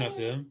being one of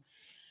them,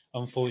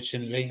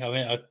 unfortunately. I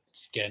mean, I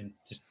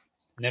just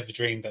never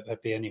dreamed that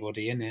there'd be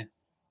anybody in here.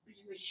 It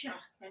was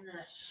shock, isn't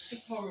it?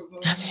 It's horrible.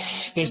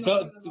 There's I'm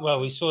not not. gonna Well,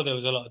 lie. we saw there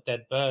was a lot of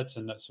dead birds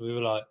and that, so we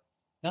were like,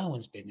 no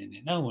one's been in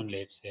it. No one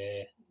lives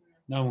here.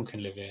 No one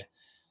can live here.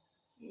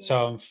 Yeah.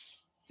 So I'm.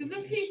 Do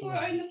the people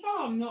that own the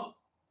farm not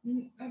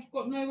have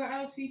got nowhere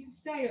else for you to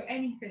stay or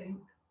anything?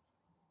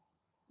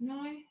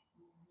 No,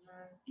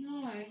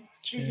 no. There's a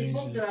Jesus.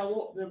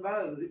 bungalow up the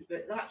road,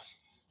 but that's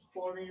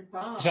falling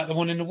apart. Is that the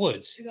one in the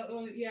woods? Is that the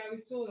one? Yeah, we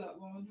saw that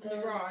one on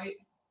the right.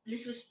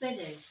 Little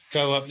Spinners.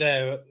 Go up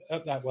there,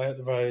 up that way up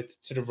the road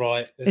to the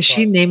right. Is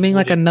she naming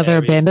like another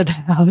abandoned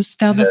house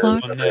down the There's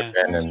block? one there.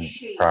 abandoned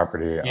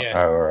property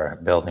Yeah. or a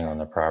building on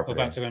the We're property.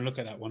 about to go and look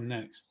at that one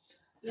next.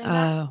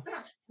 Yeah,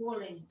 that's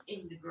falling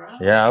in the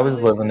ground. Yeah, I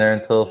was living there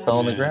until it fell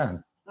on the Yeah.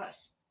 ground.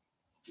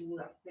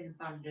 That's been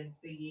abandoned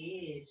for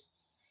years.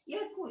 Yeah,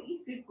 you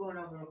could go and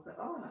have a look at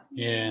that.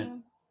 Yeah.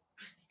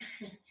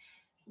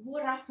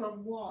 What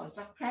happened was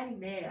I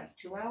came here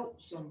to help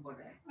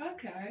somebody,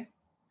 Okay.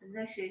 and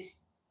this is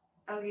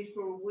only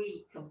for a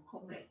week I'm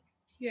coming,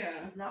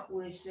 Yeah. and that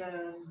was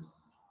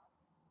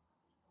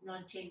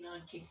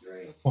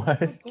 1993.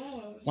 What? Oh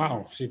God.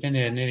 Wow, she's been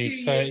here That's nearly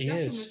 2 30 That's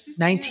years. almost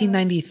 50,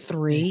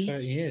 1993. Nearly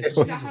 30 years. Is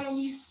that how long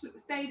you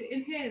stayed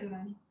in here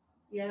then?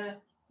 Yeah.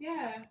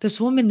 Yeah.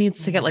 This woman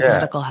needs to get like Yeah.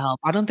 medical help.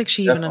 I don't think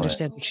she even Definitely.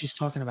 understands what she's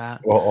talking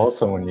about. Well,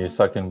 also when you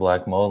suck in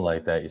black mold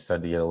like that, you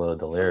start to get a little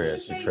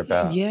delirious. You trip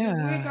out. Yeah.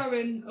 We're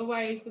going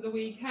away for the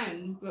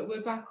weekend, but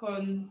we're back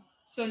on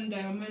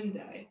Sunday or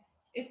Monday.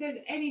 If there's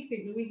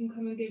anything that we can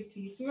come and give to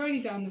you, so we're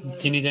only down the road.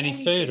 Do you need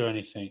any food or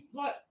anything?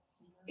 Like,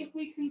 if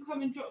we can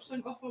come and drop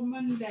something off on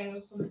Monday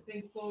or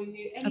something for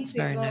you, anything. That's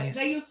very like, nice.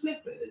 They're your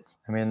slippers.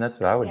 I mean, that's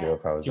what I would do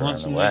if I was Do you want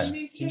around some the nice,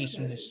 way. do you need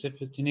some new slippers?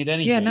 Do you need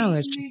anything? Yeah, no,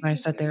 it's just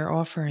nice that they're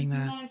offering Some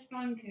that. nice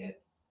blankets.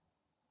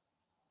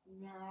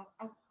 No,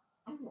 I'm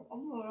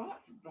all right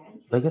for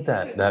blankets. Look at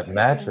that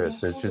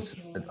mattress. It's just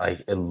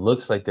like it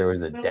looks like there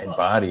was a dead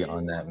body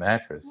on that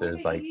mattress. Why There's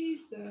don't like you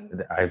use them?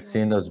 I've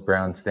seen those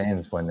brown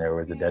stains when there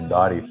was a dead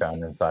body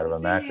found inside of a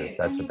mattress.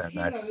 That's what that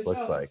mattress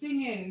looks like. The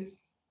thing is,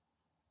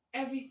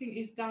 everything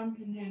is damp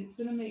in here. It's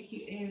gonna make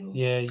you ill.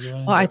 Yeah, you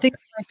want Well, I think it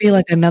might be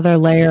like another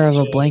layer of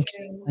a Sure.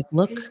 blanket. Like,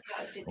 look.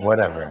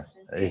 Whatever.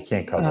 You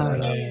can't cover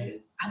that up.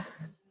 Yeah.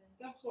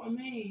 That's what I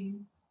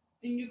mean.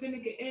 And you're gonna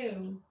get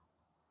ill.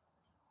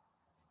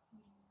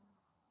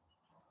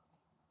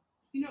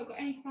 You not got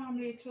any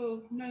family at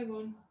all? No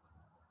one?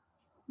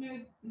 No?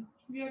 Have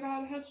you ever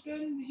had a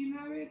husband? Were you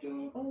married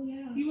or? Oh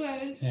yeah. You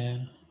was? Yeah.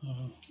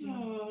 Oh.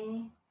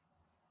 Oh.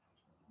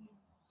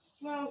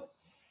 Well,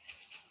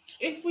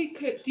 if we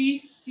could, do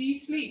you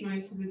sleep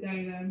most of the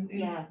day then?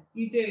 Yeah.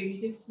 You do.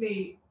 You just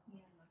sleep.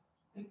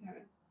 Yeah. Okay.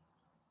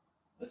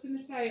 I was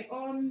gonna say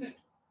on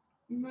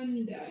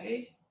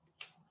Monday,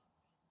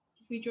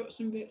 if we drop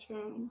some bits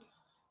round.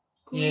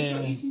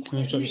 Yeah, can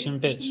we drop you some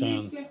bits some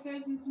round? new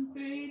slippers and some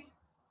food.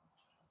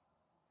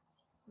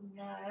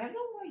 No, I don't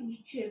want you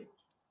to.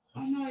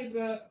 I know,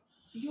 but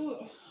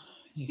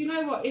you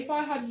know what? If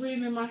I had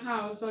room in my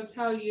house, I'd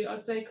tell you.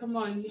 I'd say, "Come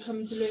on, you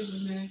come to live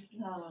with me."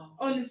 No.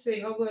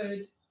 Honestly, I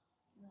would.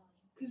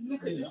 Because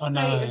look at the I state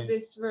know. of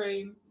this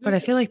room. But I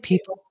feel like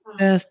people like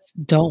this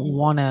don't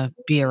want to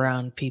be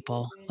around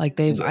people. Like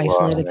they've Well,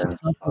 isolated I mean,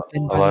 themselves,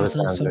 been a by lot of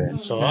themselves times so they- much.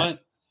 It's all that- right.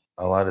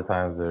 A lot of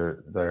times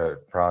they're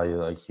probably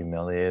like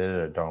humiliated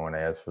or don't want to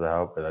ask for the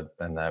help,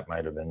 and that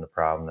might have been the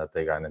problem that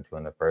they got into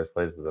in the first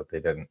place, is that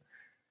they didn't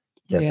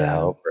get the Yeah.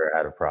 help or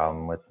had a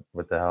problem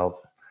with the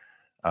help.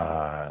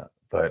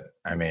 But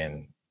I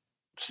mean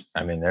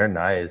they're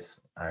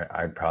nice.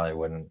 I probably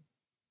wouldn't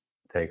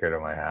take her to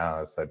my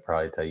house. I'd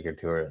probably take her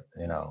to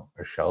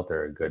a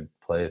shelter, a good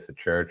place, a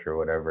church or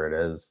whatever it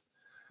is.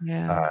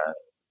 Yeah.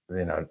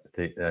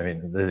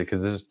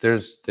 Because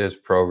there's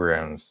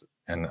programs,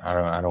 and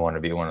I don't want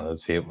to be one of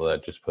those people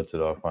that just puts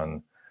it off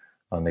on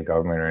the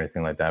government or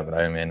anything like that. But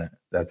I mean,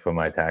 that's what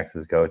my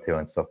taxes go to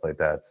and stuff like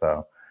that.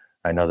 So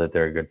I know that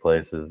there are good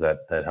places that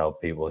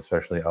help people,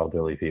 especially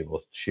elderly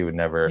people. She would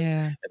never.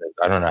 Yeah.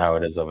 I don't know how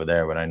it is over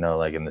there, but I know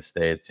like in the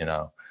States,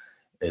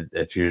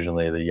 it's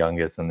usually the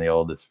youngest and the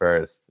oldest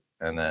first,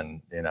 and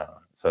then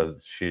so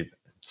she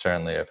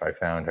certainly, if I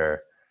found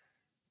her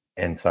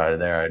inside of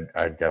there,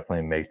 I'd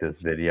definitely make this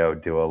video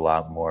do a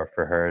lot more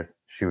for her.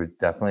 She would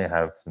definitely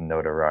have some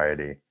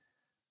notoriety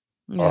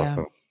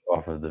Yeah.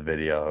 off of the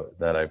video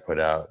that I put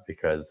out,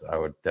 because I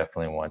would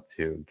definitely want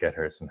to get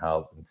her some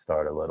help and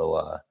start a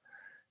little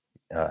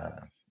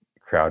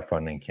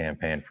crowdfunding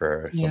campaign for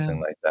her or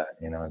something like that,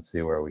 and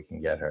see where we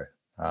can get her.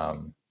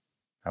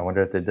 I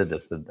wonder if they did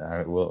this.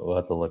 We'll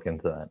have to look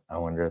into that. I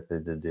wonder if they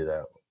did do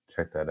that.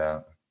 Check that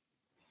out.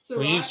 So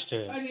We used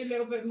to. Only a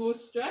little bit more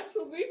stress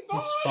will be fine.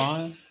 It's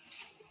fine.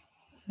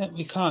 No,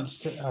 we can't.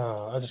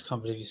 I just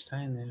can't believe you're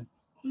staying there.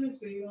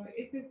 Honestly,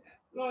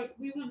 like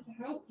we want to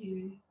help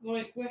you.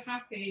 Like we're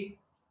happy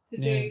to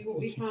Yeah. do what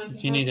we can.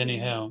 If you need any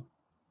help,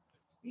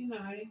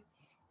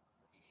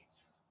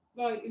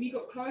 Like, have you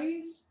got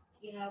clothes?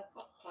 Yeah, I've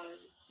got clothes.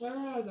 Where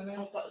are they?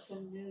 I've got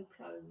some new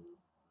clothes.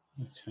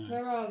 okay.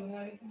 Where are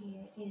they?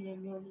 In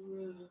another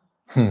room.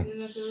 In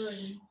another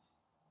room.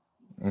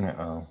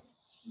 Uh-oh.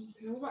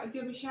 Okay. What about, do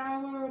you have a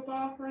shower or a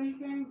bath or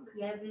anything?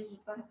 Yeah, there's a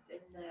bath in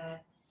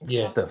there.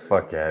 Yeah. Get the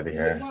fuck out of Does it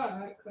here.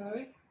 work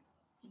though?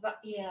 But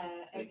yeah,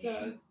 It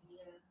does.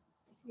 Yeah.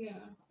 Yeah.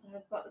 And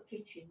I've got the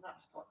kitchen,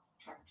 that's got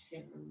taps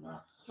in and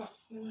that.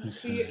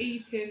 So you're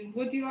eating.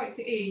 What do you like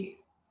to eat?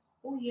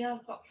 Oh yeah,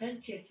 I've got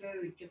plenty of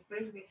food. Just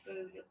bring me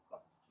food. I've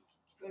got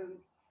food.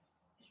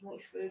 As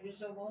much food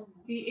as I want.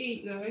 Do you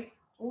eat though?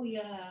 Oh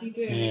yeah. You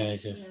do? Yeah,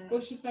 good. Yeah.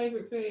 What's your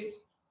favourite food?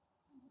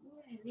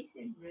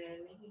 anything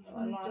really. You know,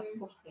 I like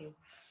cooking.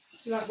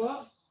 You like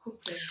what?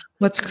 Cooking.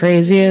 What's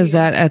crazy is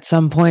that at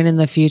some point in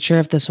the future,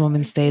 if this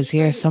woman stays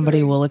here,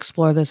 somebody will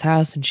explore this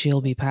house and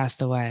she'll be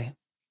passed away.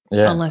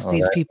 Yeah. Unless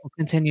these people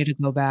continue to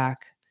go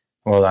back.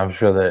 Well, I'm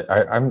sure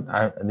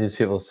that these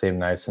people seem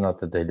nice enough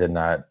that they did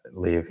not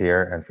leave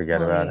here and forget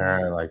Well, about yeah.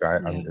 her. Like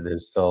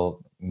there's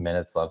still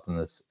minutes left in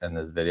this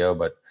video,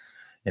 but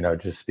you know,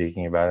 just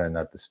speaking about it and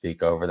not to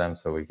speak over them,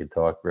 so we could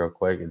talk real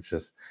quick. It's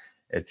just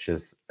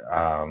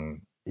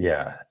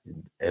yeah.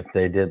 If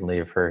they did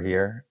leave her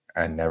here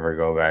and never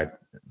go back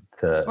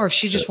to, or if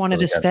she just wanted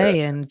to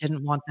stay and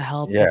didn't want the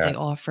help that they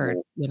offered,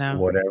 you know,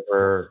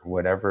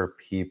 whatever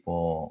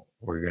people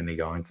were going to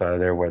go inside of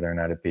there, whether or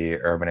not it be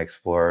urban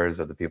explorers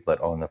or the people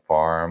that own the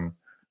farm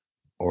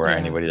or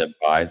anybody that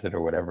buys it or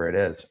whatever it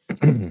is,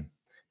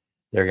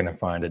 they're going to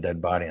find a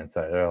dead body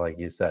inside there, like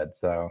you said.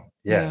 So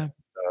yeah.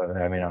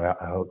 I mean, I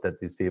hope that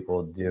these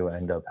people do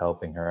end up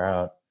helping her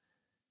out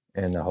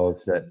in the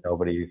hopes that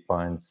nobody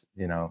finds,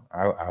 you know,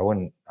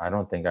 I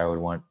don't think I would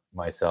want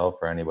myself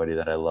or anybody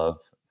that I love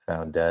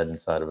found dead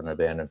inside of an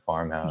abandoned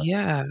farmhouse.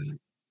 Yeah.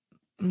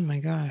 Oh my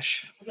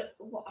gosh.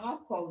 What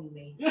alcohol you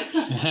mean?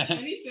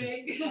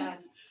 Anything. I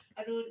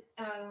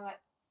like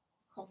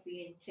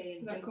coffee and tea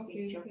and Like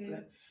coffee and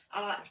chocolate.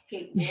 I like to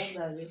keep warm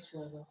though this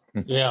weather.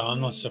 Yeah, I'm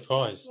not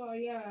surprised. Well,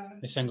 yeah.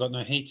 This ain't got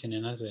no heating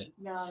in, has it?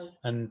 No.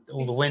 And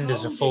all the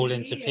windows are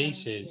falling to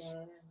pieces.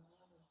 Yeah.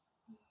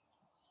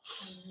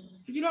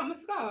 Would you like my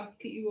scarf to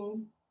keep you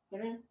warm?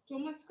 Yeah. Do you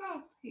want my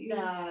scarf to keep you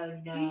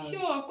warm? No. Are you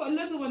sure? I've got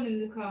another one in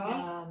the car. No,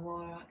 I'm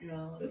alright,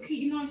 no. It'll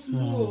keep you nice and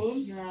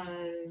warm. No.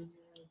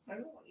 I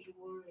don't want you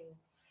worrying.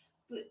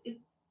 But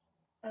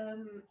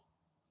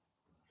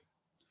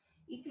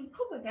you can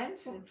come again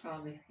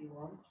sometime if you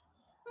want.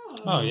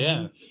 Oh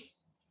yeah.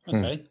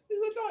 Okay. We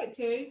would like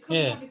to come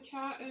and have a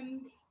chat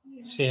and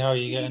see how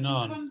you're getting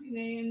on.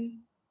 Company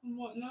and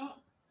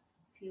whatnot.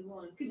 If you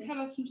want. You can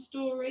tell us some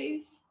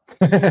stories.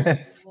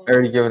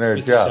 Already given her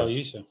a job. Tell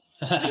you so.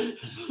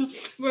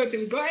 Well, have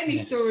we got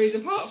any stories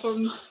apart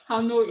from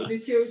how naughty the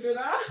children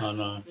are? I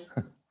know.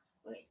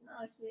 Well, it's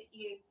nice that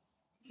you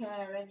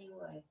care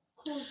anyway.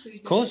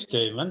 Of course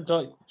do, man.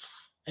 Like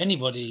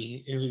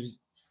anybody who's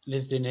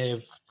lived in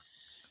here,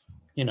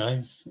 you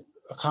know,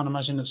 I can't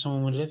imagine that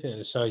someone would live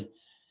here. So, is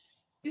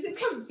it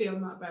comfy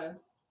on that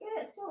bed?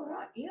 Yeah, it's all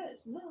right. Yeah,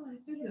 it's nice,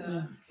 isn't it?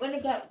 Yeah. When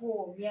it gets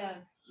warm, yeah.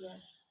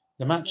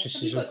 The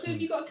mattress is. Have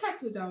you got a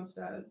kettle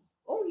downstairs?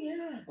 Oh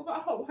yeah. What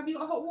about have you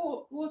got a hot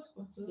water bottle?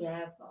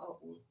 Yeah, I've got a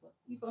hot water bottle.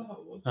 You've got a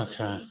hot water Okay.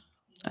 bottle.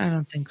 I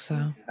don't think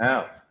so.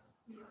 Oh.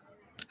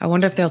 I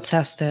wonder if they'll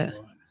test it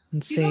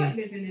and Do see. you like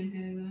living in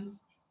here then?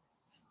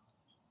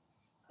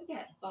 I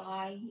get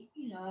by,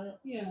 you know.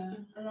 Yeah.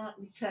 I like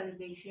my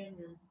television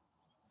and.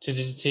 So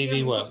does the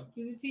TV work?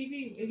 Does the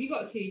TV? Have you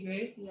got a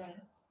TV? Yeah.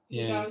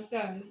 Yeah.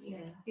 Downstairs. Yeah.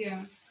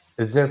 Yeah.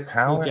 Is there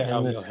power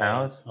in this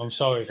house? I'm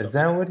sorry. Is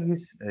that what he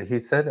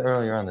said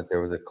earlier on, that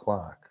there was a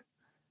clock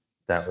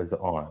that was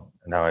on?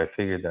 Now I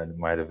figured that it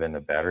might have been a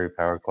battery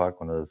powered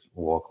clock, one of those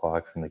wall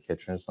clocks in the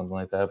kitchen or something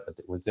like that. But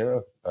was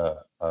there a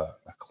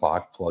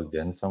clock plugged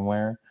in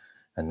somewhere,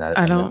 and that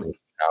I don't there was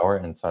power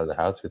inside of the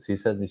house? Because he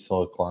said he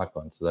saw a clock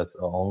on, so that's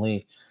the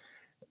only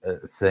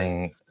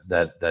thing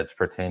that's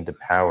pertained to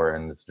power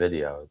in this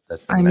video.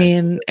 I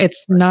mean,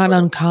 it's not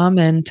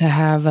uncommon to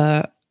have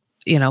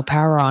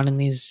power on in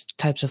these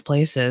types of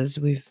places.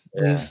 We've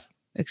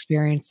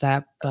experienced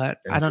that, but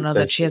I don't know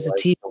that she has a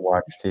TV to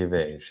watch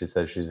TV. She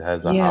says she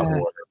has a hot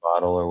water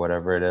bottle or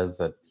whatever it is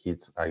that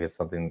heats, I guess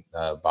something,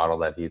 bottle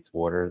that heats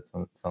water,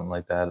 something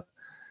like that,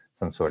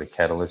 some sort of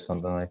kettle or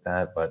something like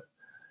that. But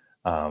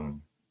I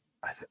mean,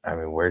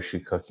 where's she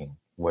cooking?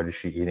 What is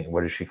she eating?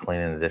 What is she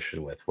cleaning the dishes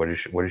with? What is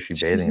she bathing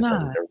in? Is there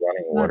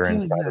running water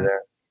inside of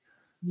there?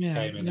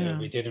 Yeah,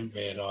 we didn't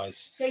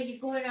realise. So you're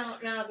going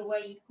out now the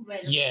way you come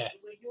in?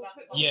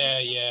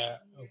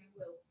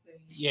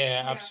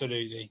 Yeah,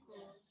 absolutely.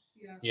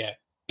 Yeah.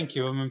 Thank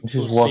you.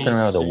 She's walking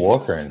around with a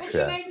walker and What's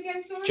your shit. name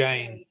again, sorry?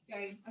 Jane.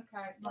 Jane.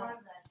 Okay.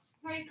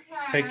 Right.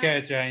 Take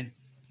care, Jane.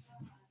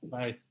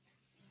 Bye.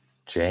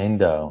 Jane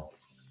Doe.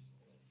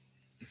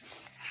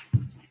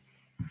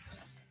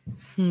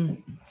 I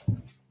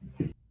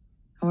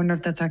wonder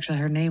if that's actually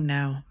her name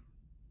now.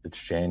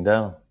 It's Jane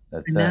Doe.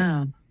 That's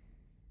it.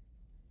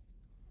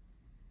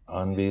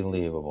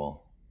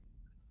 Unbelievable.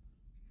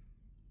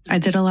 I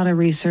did a lot of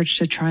research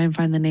to try and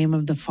find the name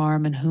of the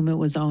farm and whom it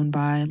was owned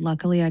by.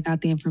 Luckily, I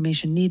got the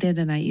information needed,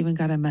 and I even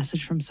got a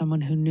message from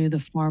someone who knew the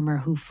farmer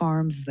who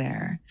farms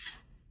there.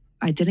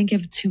 I didn't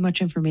give too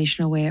much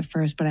information away at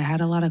first, but I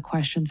had a lot of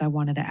questions I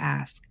wanted to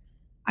ask.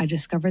 I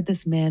discovered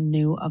this man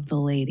knew of the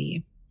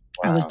lady.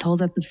 I was Wow. told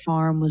that the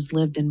farm was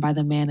lived in by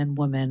the man and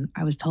woman.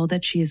 I was told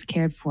that she is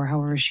cared for,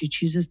 however, she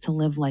chooses to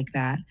live like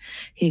that.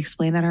 He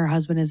explained that her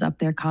husband is up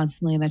there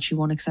constantly and that she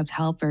won't accept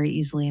help very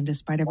easily, and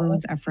despite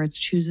everyone's What? efforts,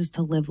 chooses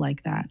to live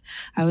like that.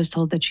 I was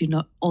told that she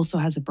also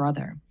has a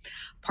brother.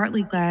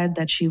 Partly glad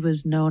that she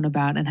was known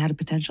about and had a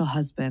potential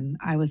husband,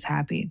 I was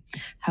happy.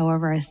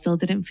 However, I still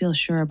didn't feel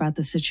sure about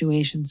the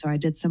situation, so I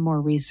did some more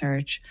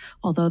research.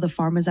 Although the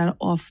farm is out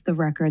off the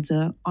records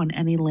on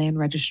any land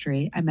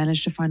registry, I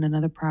managed to find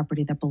another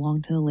property that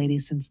belonged to the lady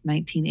since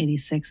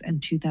 1986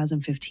 and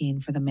 2015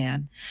 for the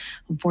man.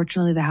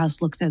 Unfortunately, the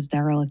house looked as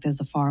derelict as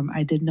the farm.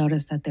 I did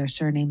notice that their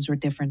surnames were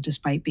different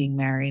despite being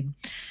married.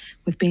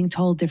 With being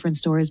told different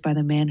stories by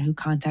the man who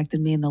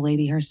contacted me and the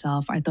lady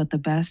herself, I thought the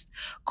best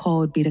call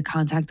would be to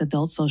contact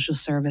adult social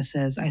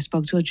services. I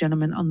spoke to a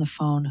gentleman on the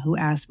phone who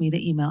asked me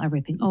to email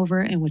everything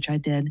over, in which I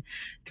did.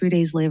 3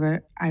 days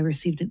later, I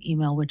received an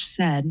email which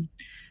said,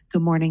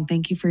 "Good morning.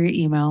 Thank you for your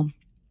email.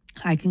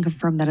 I can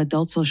confirm that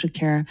adult social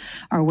care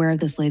are aware of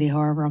this lady.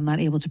 However, I'm not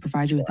able to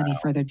provide you with any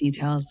further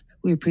details.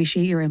 We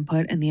appreciate your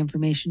input and the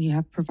information you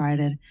have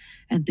provided,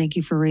 and thank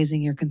you for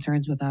raising your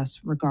concerns with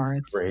us.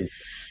 Regards." Crazy.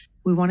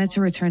 We wanted to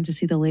return to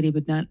see the lady,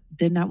 but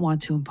did not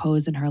want to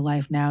impose in her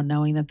life now,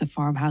 knowing that the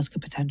farmhouse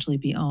could potentially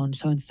be owned.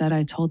 So instead,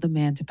 I told the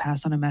man to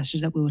pass on a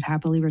message that we would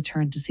happily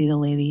return to see the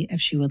lady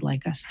if she would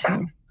like us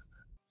to.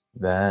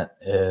 That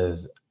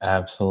is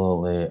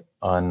absolutely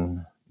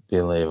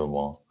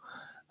unbelievable.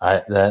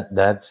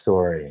 That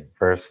story,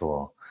 first of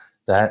all,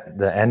 that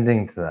the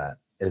ending to that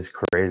is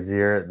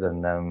crazier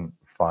than them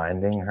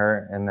finding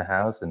her in the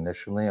house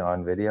initially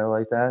on video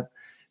like that,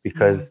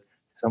 because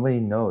somebody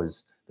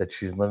knows that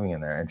she's living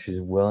in there and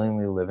she's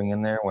willingly living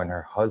in there when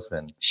her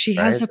husband, She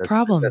right? has a That's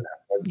problem. that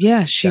husband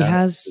Yeah, she down-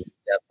 has. he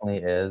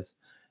definitely is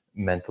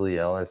mentally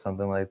ill or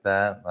something like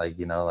that. Like,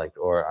 you know, like,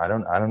 or I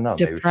don't know.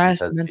 Maybe she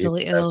Depressed, has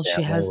mentally people, ill. She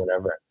family, has.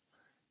 whatever.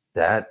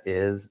 That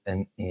is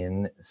an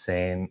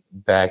insane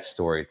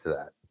backstory to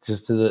that.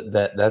 Just to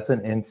that's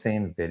an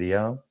insane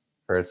video,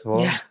 first of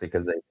all, Yeah.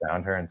 because they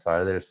found her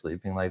inside of there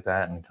sleeping like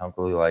that and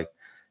comfortably like,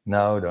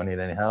 no, don't need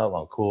any help.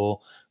 I'm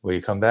cool. Will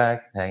you come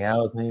back, hang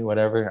out with me,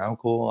 whatever? I'm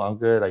cool. I'm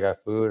good. I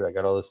got food. I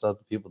got all this stuff.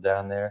 The people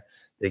down there,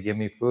 they give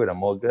me food.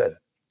 I'm all good.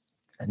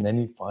 And then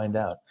you find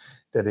out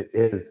that it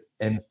is,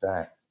 in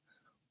fact,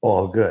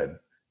 all good.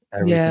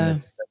 Everything Yeah. that you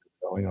said is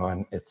going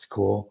on. It's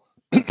cool.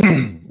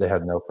 They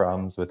have no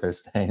problems with her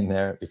staying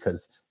there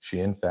because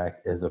she, in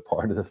fact, is a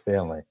part of the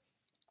family.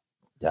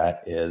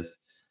 That is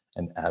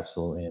an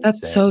absolutely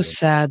That's insane. so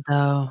sad,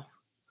 though.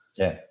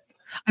 Yeah.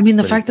 I mean,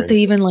 the Pretty fact that they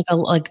crazy. even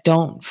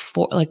don't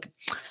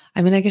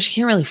I mean, I guess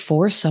you can't really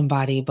force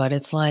somebody, but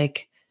it's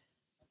like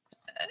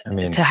I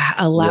mean, to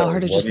allow yeah, her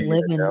to what just are you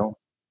live gonna in. do?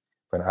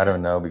 But I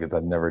don't know because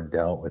I've never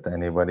dealt with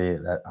anybody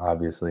that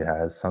obviously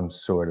has some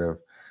sort of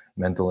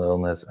mental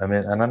illness. I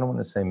mean, and I don't want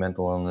to say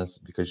mental illness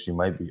because she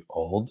might be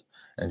old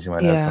and she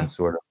might have some Yeah.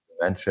 sort of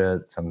dementia,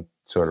 some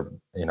sort of,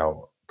 you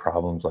know,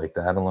 problems like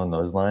that along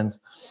those lines.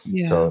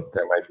 Yeah. So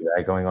there might be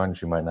that going on.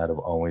 She might not have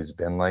always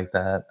been like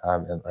that.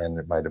 And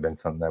it might have been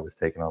something that was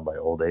taken on by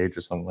old age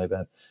or something like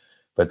that.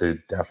 But there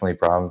are definitely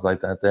problems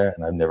like that there.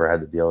 And I've never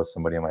had to deal with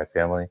somebody in my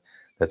family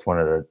that's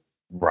wanted to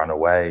run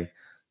away,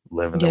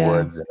 live in the Yeah.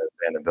 woods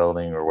in a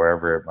building or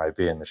wherever it might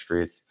be in the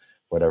streets,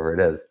 whatever it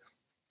is.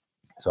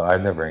 So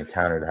I've never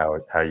encountered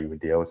how you would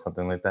deal with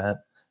something like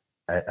that.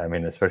 I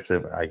mean,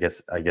 especially I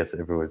guess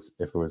if it was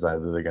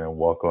either they're going to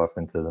walk off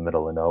into the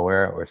middle of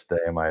nowhere or stay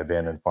in my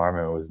abandoned farm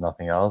and it was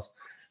nothing else,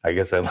 I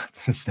guess I'd like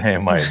to stay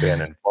in my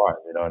abandoned farm.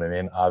 You know what I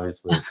mean?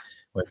 Obviously,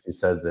 when she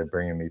says they're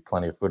bringing me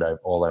plenty of food, I have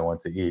all I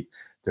want to eat.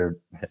 They're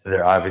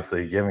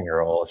obviously giving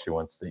her all she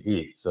wants to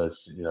eat. So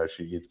she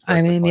eats I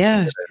breakfast, mean, lunch, and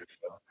yeah.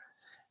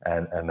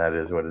 dinner. And that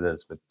is what it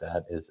is. But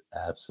that is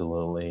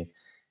absolutely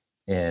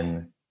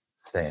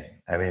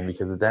insane. I mean,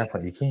 because at that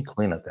point you can't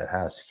clean up that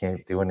house. You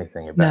can't do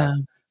anything about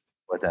No.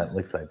 what that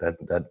looks like.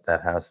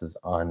 That house is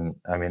I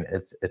mean,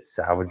 it's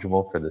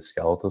salvageable for the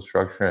skeletal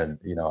structure, and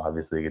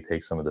obviously you could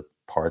take some of the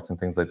parts and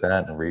things like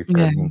that and refurb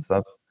Yeah. and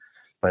stuff.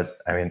 But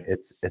I mean,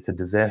 it's a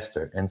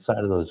disaster inside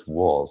of those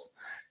walls.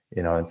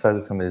 Inside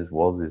of some of these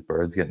walls, these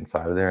birds get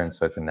inside of there and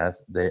such a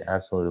nest. They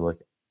absolutely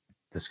look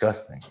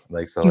disgusting.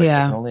 I can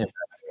Yeah. only imagine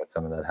what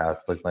some of that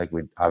house looked like.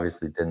 We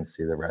obviously didn't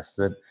see the rest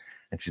of it.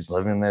 And she's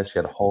living there. She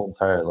had a whole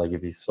entire,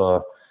 if you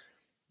saw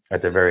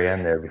at the very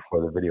end there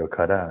before the video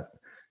cut out,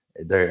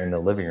 they're in the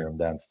living room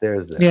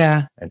downstairs there.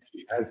 Yeah. And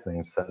she has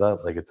things set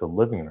up like it's a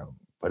living room.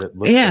 But it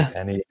looks Yeah. like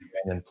any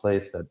abandoned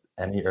place that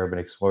any urban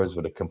explorers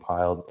would have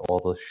compiled all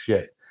the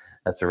shit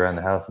that's around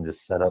the house and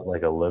just set up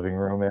like a living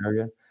room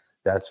area.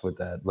 That's what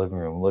that living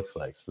room looks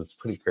like. So it's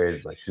pretty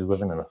crazy. Like she's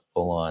living in a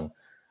full-on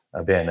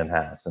abandoned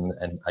house.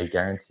 And I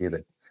guarantee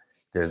that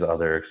there's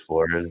other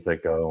explorers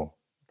that go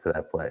to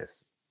that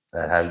place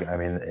that have, I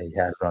mean, it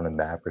has it on a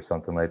map or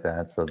something like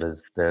that. So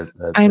there's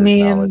I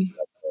knowledge. mean,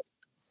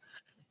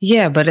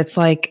 yeah, but it's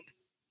like,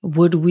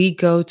 would we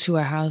go to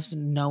a house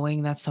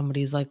knowing that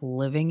somebody's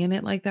living in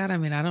it like that? I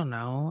mean, I don't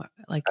know.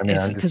 I mean,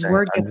 I'm just Because saying,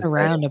 word gets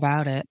around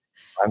about it.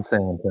 I'm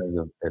saying in terms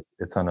of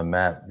it's on a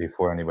map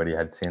before anybody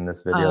had seen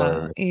this video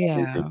or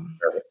Yeah.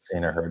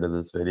 seen or heard of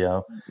this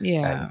video,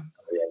 Yeah. and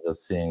somebody ends up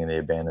seeing the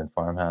abandoned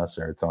farmhouse,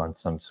 or it's on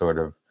some sort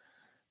of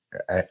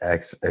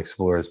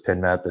explorer's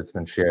pin map that's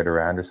been shared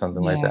around or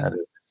something like Yeah.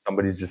 that.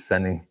 Somebody's just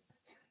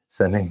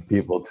sending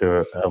people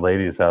to a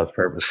lady's house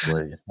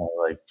purposefully. You know,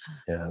 like,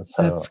 yeah.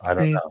 So That's I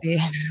don't know. crazy.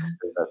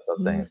 Messed up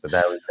things, but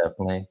that was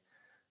definitely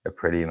a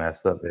pretty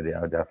messed up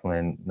video.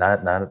 Definitely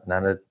not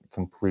a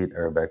complete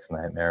urbex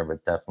nightmare,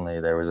 but definitely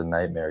there was a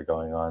nightmare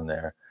going on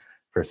there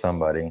for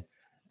somebody.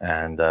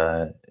 And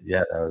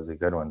yeah, that was a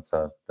good one.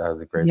 So that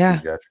was a great Yeah.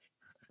 suggestion.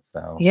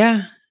 So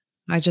Yeah.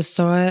 I just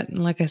saw it,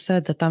 and like I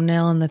said, the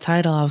thumbnail and the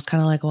title, I was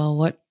kind of like, well,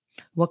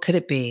 what could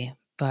it be?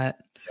 But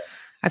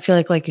I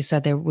feel like you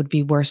said, there would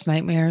be worse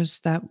nightmares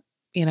that,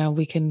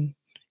 we can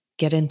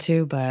get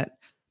into, but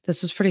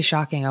this was pretty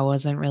shocking. I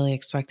wasn't really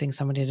expecting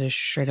somebody to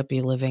straight up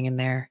be living in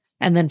there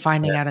and then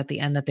finding yeah, out at the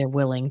end that they're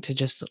willing to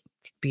just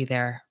be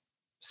there.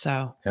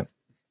 So, yep.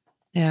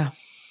 yeah,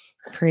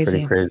 Pretty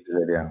crazy. crazy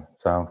video.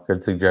 So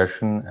good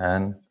suggestion.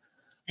 And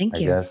Thank I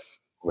you. guess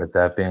with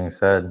that being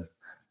said,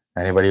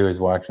 anybody who's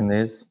watching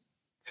these,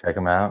 check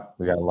them out.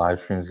 We got live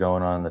streams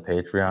going on the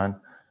Patreon.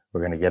 We're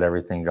going to get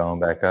everything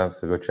going back up.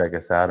 So go check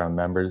us out on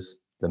members,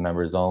 the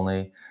members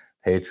only,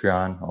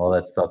 Patreon, all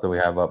that stuff that we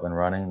have up and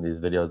running. These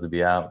videos will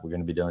be out. We're going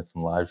to be doing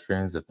some live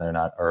streams if they're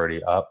not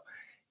already up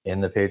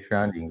in the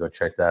Patreon. You can go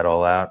check that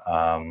all out.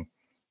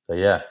 So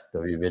yeah,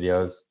 there'll be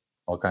videos,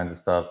 all kinds of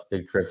stuff,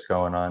 big trips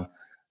going on.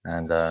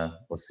 And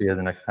we'll see you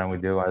the next time we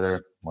do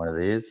either one of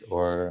these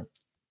or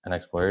an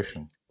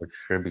exploration, which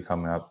should be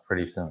coming up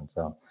pretty soon.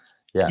 So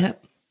yeah.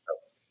 Yep.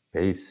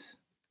 Peace.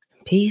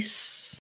 Peace.